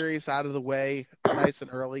Fast and Furious out of the way nice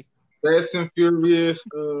and early? Fast and Furious.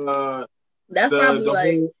 That's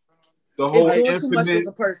probably the whole infinite. Too much as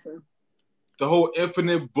a person. The whole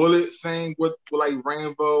infinite bullet thing with like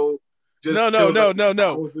Rambo.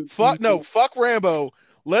 No. Fuck Rambo.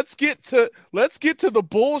 Let's get to the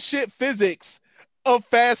bullshit physics of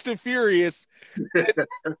Fast and Furious.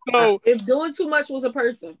 So if doing too much was a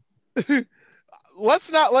person.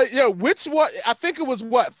 Let's not which one? I think it was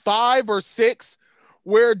 5 or 6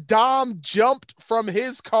 where Dom jumped from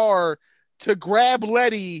his car to grab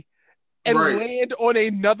Letty and land on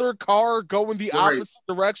another car going the opposite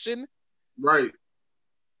direction. Right.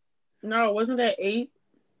 No, wasn't that 8?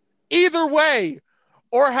 Either way,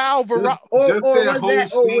 Or how just or that was whole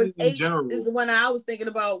that or scene was in 8 general. is the one I was thinking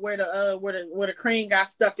about where the crane got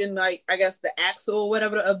stuck in, like, I guess the axle or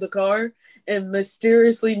whatever of the car, and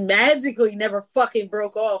mysteriously magically never fucking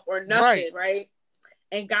broke off or nothing, right?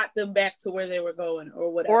 And got them back to where they were going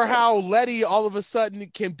or whatever. Or how Letty all of a sudden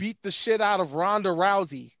can beat the shit out of Ronda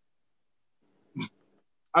Rousey.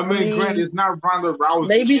 I mean, granted, it's not Ronda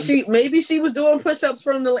Rousey. Maybe she was doing push-ups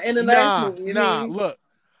from in the last movie. Look,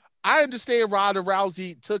 I understand Ronda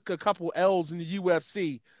Rousey took a couple L's in the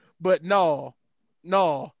UFC, but no. She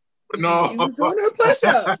was doing her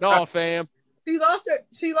push-ups. No, fam. She lost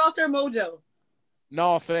her mojo.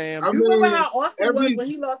 No, fam. You remember how Austin was when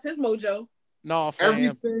he lost his mojo? No,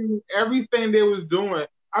 fam. Everything they was doing.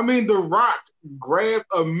 I mean, The Rock grabbed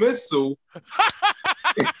a missile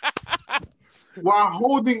while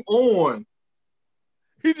holding on.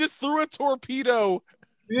 He just threw a torpedo.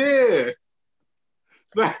 Yeah.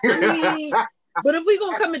 I mean, but if we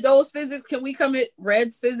gonna come at those physics, can we come at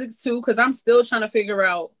Red's physics too? Because I'm still trying to figure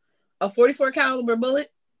out a 44 caliber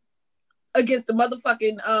bullet against a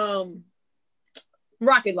motherfucking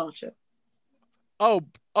rocket launcher. Oh,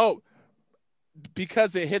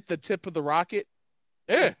 because it hit the tip of the rocket.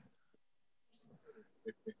 It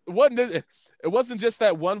wasn't just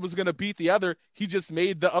that one was gonna beat the other. He just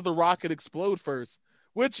made the other rocket explode first,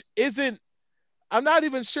 which isn't. I'm not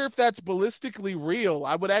even sure if that's ballistically real.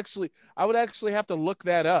 I would actually have to look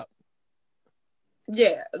that up.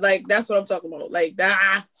 Yeah, like that's what I'm talking about. Like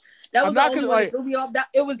that was the only one that threw me off.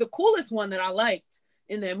 It was the coolest one that I liked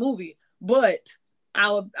in that movie, but I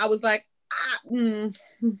was like,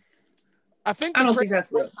 I think I don't think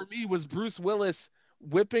that's real. For me was Bruce Willis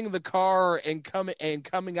whipping the car and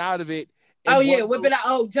coming out of it. Oh yeah, whipping out!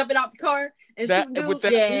 Oh, jumping out the car and shooting dudes.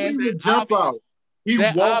 He jump out. He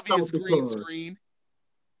walked out the green screen.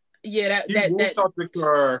 Yeah, he walked out the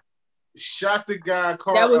car, shot the guy.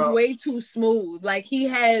 Car that was up. way too smooth. Like he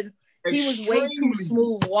was way too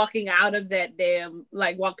smooth walking out of that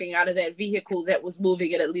vehicle that was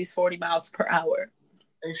moving at least 40 miles per hour.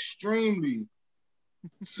 Extremely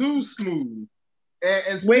too smooth.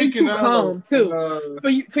 And way too calm too. For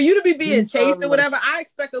you to be being chased or whatever, I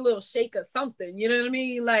expect a little shake or something. You know what I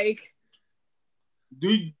mean? Like,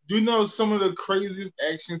 do you know some of the craziest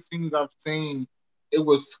action scenes I've seen? It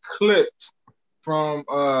was clipped from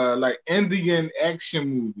like Indian action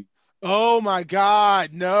movies. Oh my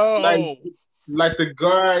God, no! Like the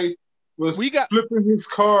guy was flipping his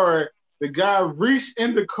car. The guy reached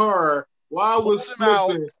in the car while I was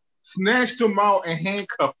flipping, snatched him out and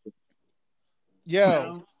handcuffed him.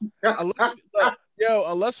 Yo,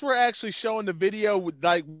 unless we're actually showing the video,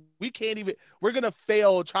 like we can't even. We're gonna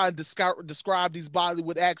fail trying to describe these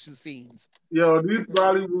Bollywood action scenes. Yo, these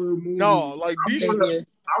Bollywood movies. No, like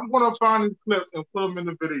I'm gonna find these clips and put them in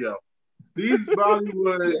the video. These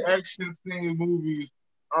Bollywood action scene movies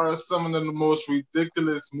are some of the most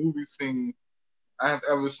ridiculous movie scenes I have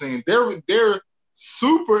ever seen. They're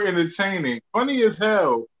super entertaining, funny as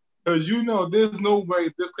hell, because there's no way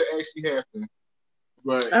this could actually happen.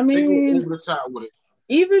 But I mean, they go over the top with it.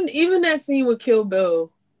 Even that scene with Kill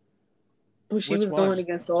Bill, when she was going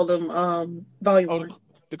against all them volume 1.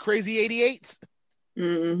 The crazy 88s.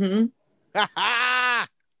 Mm-hmm.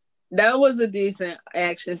 That was a decent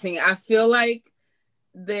action scene. I feel like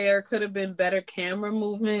there could have been better camera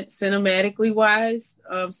movement cinematic wise.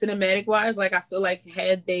 Like I feel like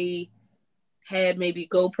had they had maybe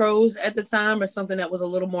GoPros at the time or something that was a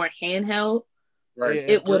little more handheld, right?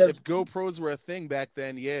 It would have. If GoPros were a thing back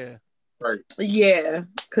then, yeah. Right. Yeah,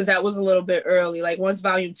 because that was a little bit early. Like once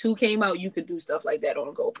Volume 2 came out, you could do stuff like that on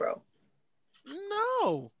a GoPro.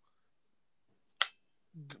 No.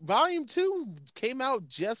 Volume 2 came out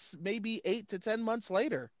just maybe 8 to 10 months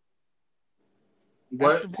later.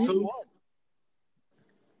 What?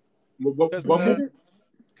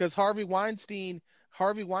 Because Harvey Weinstein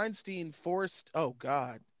forced. Oh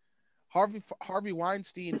God, Harvey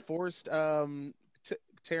Weinstein forced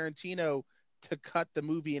Tarantino to cut the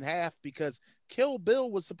movie in half because Kill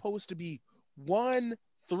Bill was supposed to be 1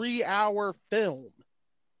 3-hour film.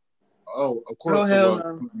 Oh, of course it was.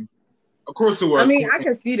 No. Of course it was. I mean, I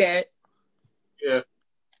can see that. Yeah.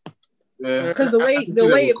 Because the way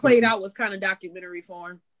it played out was kind of documentary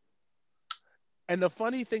form. And the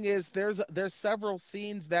funny thing is, there's several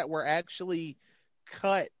scenes that were actually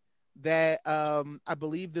cut that I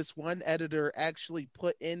believe this one editor actually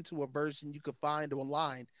put into a version you could find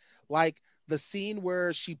online, like the scene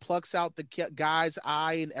where she plucks out the guy's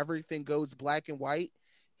eye and everything goes black and white.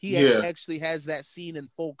 He actually has that scene in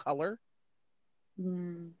full color.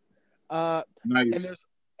 Nice.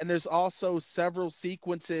 And there's also several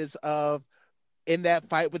sequences of in that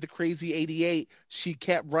fight with the Crazy 88, she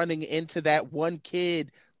kept running into that one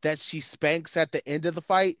kid that she spanks at the end of the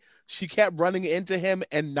fight. She kept running into him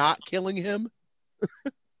and not killing him.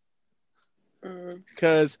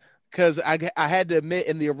 Because I had to admit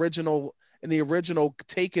in the original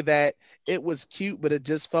take of that, it was cute, but it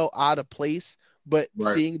just felt out of place. But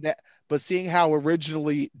seeing how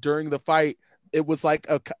originally during the fight it was like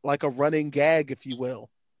a running gag, if you will.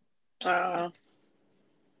 Or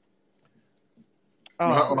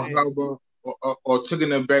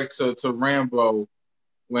taking it back to Rambo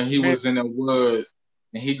when he was in the woods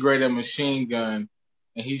and he grabbed a machine gun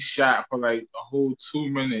and he shot for like a whole 2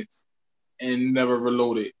 minutes and never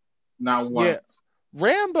reloaded, not once. Yeah.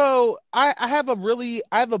 Rambo, I have a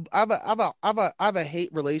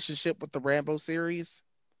hate relationship with the Rambo series.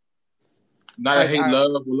 Not like, a hate,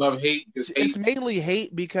 love, hate. Just hate. It's mainly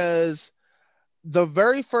hate because the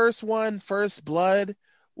very first one, First Blood,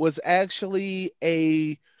 was actually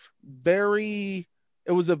a very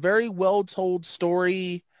well told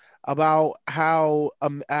story about how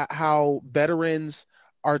veterans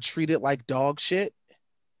are treated like dog shit.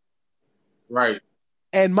 Right.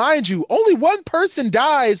 And mind you, only one person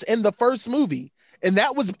dies in the first movie, and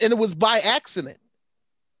it was by accident.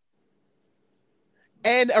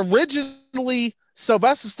 And originally,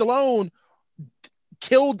 Sylvester Stallone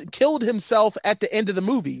killed himself at the end of the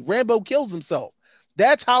movie. Rambo kills himself.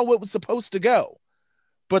 That's how it was supposed to go.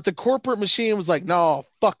 But the corporate machine was like, "No,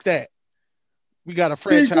 fuck that. We got a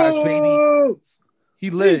franchise, baby. He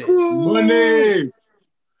lives. Money.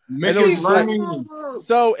 And it was just like,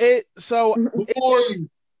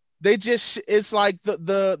 it's like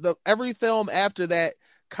the every film after that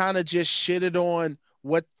kind of just shitted on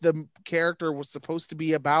what the character was supposed to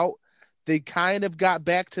be about. They kind of got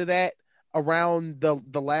back to that around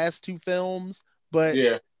the last two films, but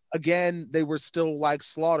again, they were still like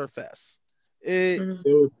slaughterfest.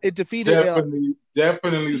 It defeated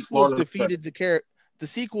definitely defeated the character. The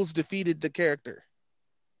sequels defeated the character.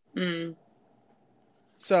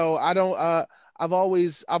 So I don't. I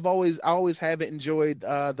always haven't enjoyed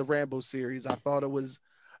the Rambo series. I thought it was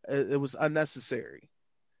unnecessary.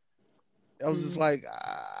 I was just like,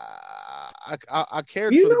 I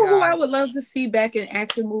cared. You for know the guy. who I would love to see back in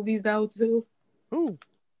action movies though too? Who?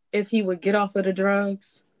 If he would get off of the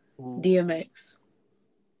drugs, DMX.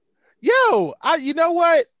 Yo, you know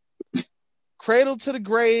what? Cradle to the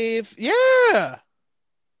Grave. Yeah.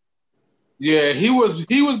 Yeah, he was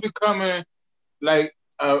becoming like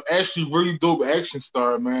actually really dope action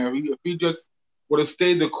star, man. If he just would have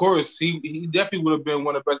stayed the course, he definitely would have been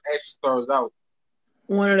one of the best action stars out.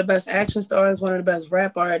 One of the best action stars, one of the best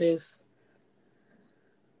rap artists.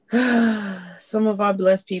 Some of our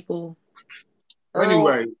blessed people.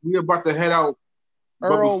 Anyway, we about to head out.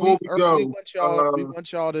 Earl, but before we go, we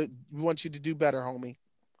want you to do better, homie.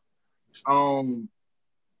 The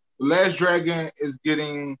Last Dragon is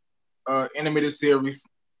getting animated series.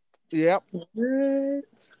 Yep. You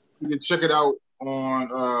can check it out on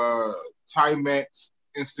Timex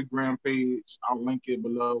Instagram page. I'll link it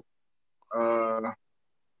below. And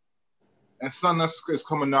Sunus is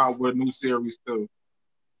coming out with a new series too.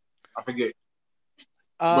 I forget.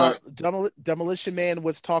 But Demolition Man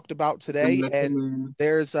was talked about today, and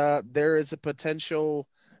there is a potential.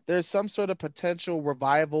 There's some sort of potential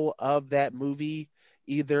revival of that movie,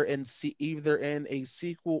 either in a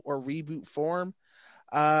sequel or reboot form.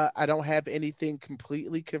 I don't have anything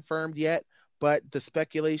completely confirmed yet, but the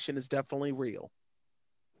speculation is definitely real.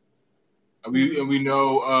 And we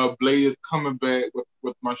know Blade is coming back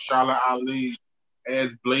with Mahershala Ali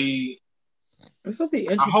as Blade. This will be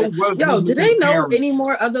interesting. Yo, do they know any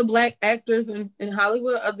more other black actors in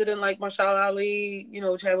Hollywood other than like Mahershala Ali,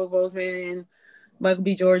 Chadwick Boseman, Michael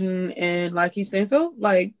B. Jordan, and Lakeith Stanfield?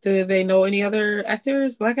 Like, do they know any other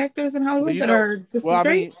actors, black actors in Hollywood that are just as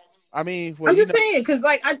great? I'm just saying because,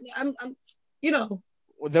 like, I'm. Well,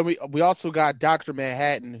 then we also got Dr.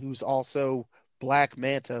 Manhattan, who's also Black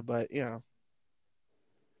Manta, but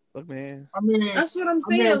look, man. That's what I'm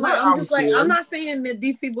saying. I'm just like, I'm not saying that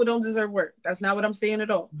these people don't deserve work. That's not what I'm saying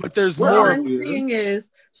at all. But there's more. What I'm saying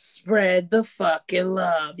is spread the fucking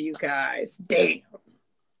love, you guys. Damn.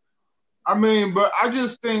 But I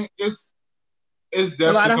just think it's definitely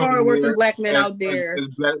a lot of hardworking black men out there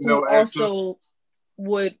who also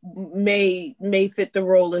may fit the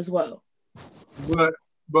role as well.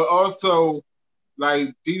 But also,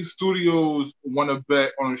 like, these studios want to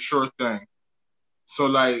bet on a sure thing. So,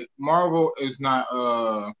 like, Marvel is not,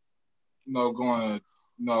 going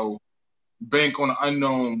to, bank on an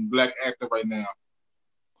unknown black actor right now.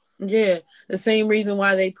 Yeah, the same reason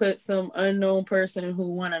why they put some unknown person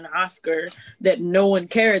who won an Oscar that no one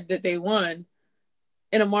cared that they won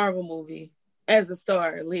in a Marvel movie as a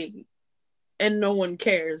star lead, and no one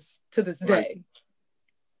cares to this day.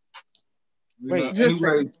 Wait,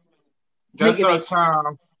 anyway, that's our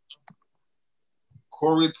time.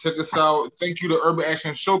 Corey, take us out. Thank you to Urban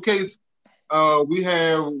Action Showcase. We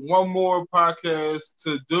have one more podcast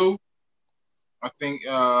to do. I think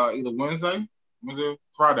either Wednesday,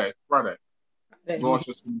 Friday. Friday.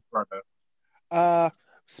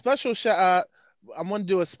 Special shout. I want to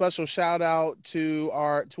do a special shout out to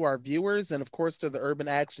our viewers and of course to the Urban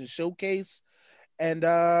Action Showcase. And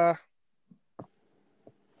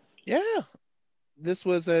this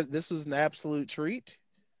was an absolute treat.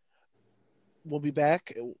 We'll be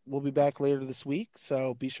back later this week,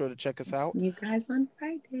 so be sure to check us out. See you guys on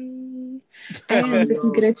Friday. And if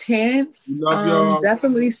you get a chance,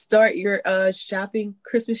 definitely start your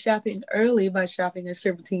Christmas shopping early by shopping at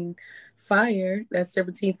Serpentine Fire. That's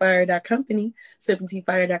serpentinefire.company.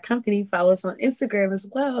 Serpentinefire.company. Follow us on Instagram as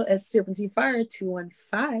well as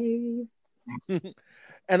serpentinefire215.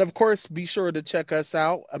 And of course, be sure to check us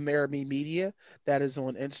out, Amerime Media. That is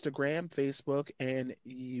on Instagram, Facebook, and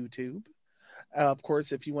YouTube. Of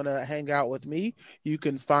course, if you want to hang out with me, you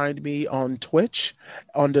can find me on Twitch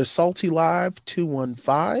under Salty Live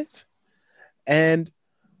 215. And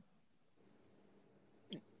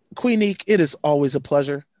Queenique, it is always a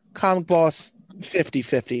pleasure. Comic Boss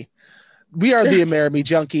 50-50. We are the Amerime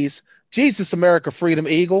Junkies. Jesus, America, Freedom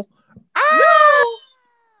Eagle.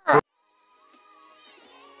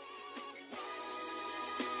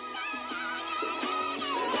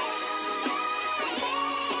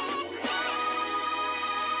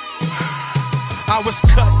 I was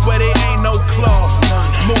cut where there ain't no cloth.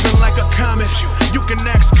 Moving like a comet. You can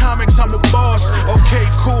ask comics, I'm the boss. Okay,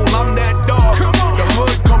 cool, I'm that dog. The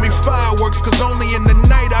hood call me fireworks, cause only in the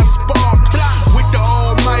night I spark. With the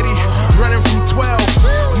almighty, running from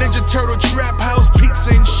 12. Ninja Turtle trap house,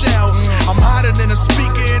 pizza and shells. I'm hotter than a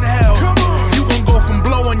speaker in hell. You gon' go from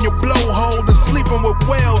blowing your blowhole to sleeping with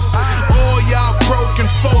whales. All y'all broke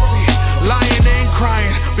and faulty, lying and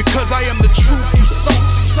crying, because I am the truth, you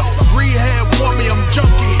salty. Rehab want me, I'm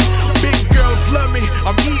junkie. Big girls love me,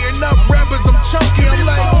 I'm eating up rappers, I'm chunky. I'm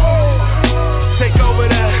like, whoa, take over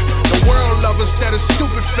that. The world love us, that is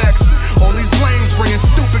stupid facts. All these lames bringing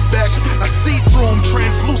stupid back. I see through them,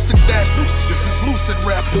 translucent that. This is lucid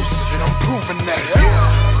rap, and I'm proving that.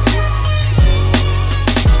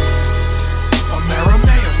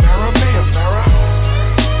 Amerime, Amerime, Amerime.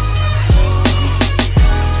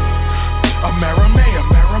 Amerime,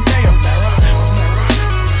 Amerime, Amerime.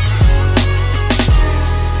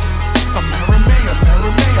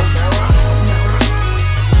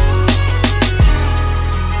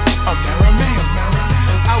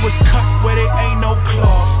 I was cut where there ain't no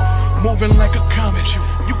cloth. Moving like a comet.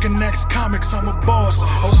 You can ask comics, I'm a boss.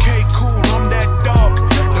 Okay, cool, I'm that dog.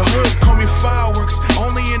 The hood call me fireworks.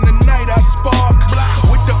 Only in the night I spark.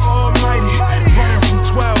 With the almighty, running from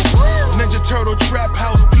 12. Ninja Turtle trap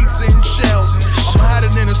house, pizza and shells. I'm hotter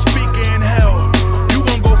than a speaker in hell. You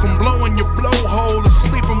gon' go from blowing your blowhole to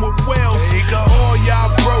sleeping with whales. All y'all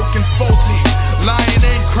broke and faulty, lying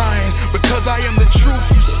and crying, because I am the truth,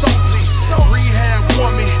 you salty. Rehab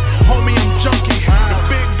want me, homie, I'm junkie. The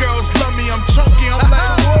big girls love me, I'm chunky. I'm like,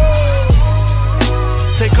 whoa,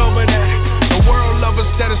 take over that. The world love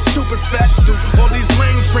us, that is stupid facts. All these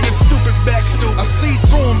lanes bringing stupid back. I see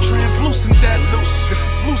through them, translucent that. This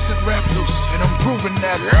is lucid rap, and I'm proving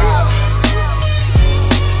that.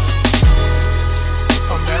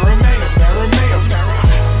 Amerime, Amerime, Amerime.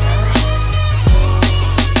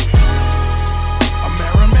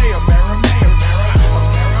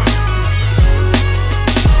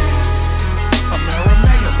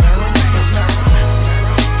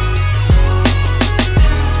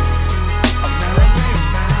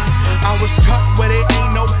 I was cut where there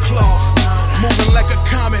ain't no cloth. Moving like a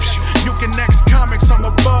comet. You can ask comics, I'm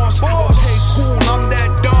a boss. Okay, cool, I'm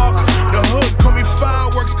that dog. The hood call me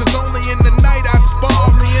fireworks, cause only in the night I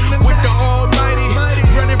spark. With the almighty,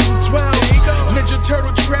 running from 12. Ninja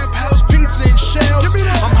Turtle trap house, pizza and shells.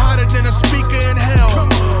 I'm hotter than a speaker in hell.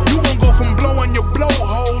 You gon' go from blowing your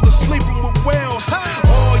blowhole to sleeping with whales.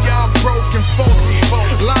 All y'all broke and faulty,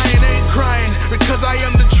 lying and crying, because I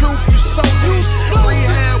am the truth, you salty.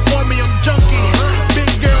 Rehab want me, I'm junkie.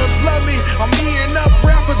 Big girls love me, I'm eating up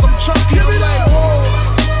rappers, I'm chunky. I'm like, whoa,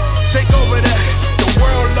 take over that. The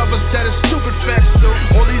world love us, that is stupid facts.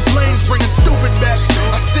 All these lanes bringing stupid back.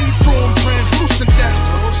 I see through them, translucent that.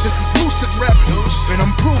 This is lucid rap, and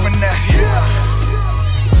I'm proving that.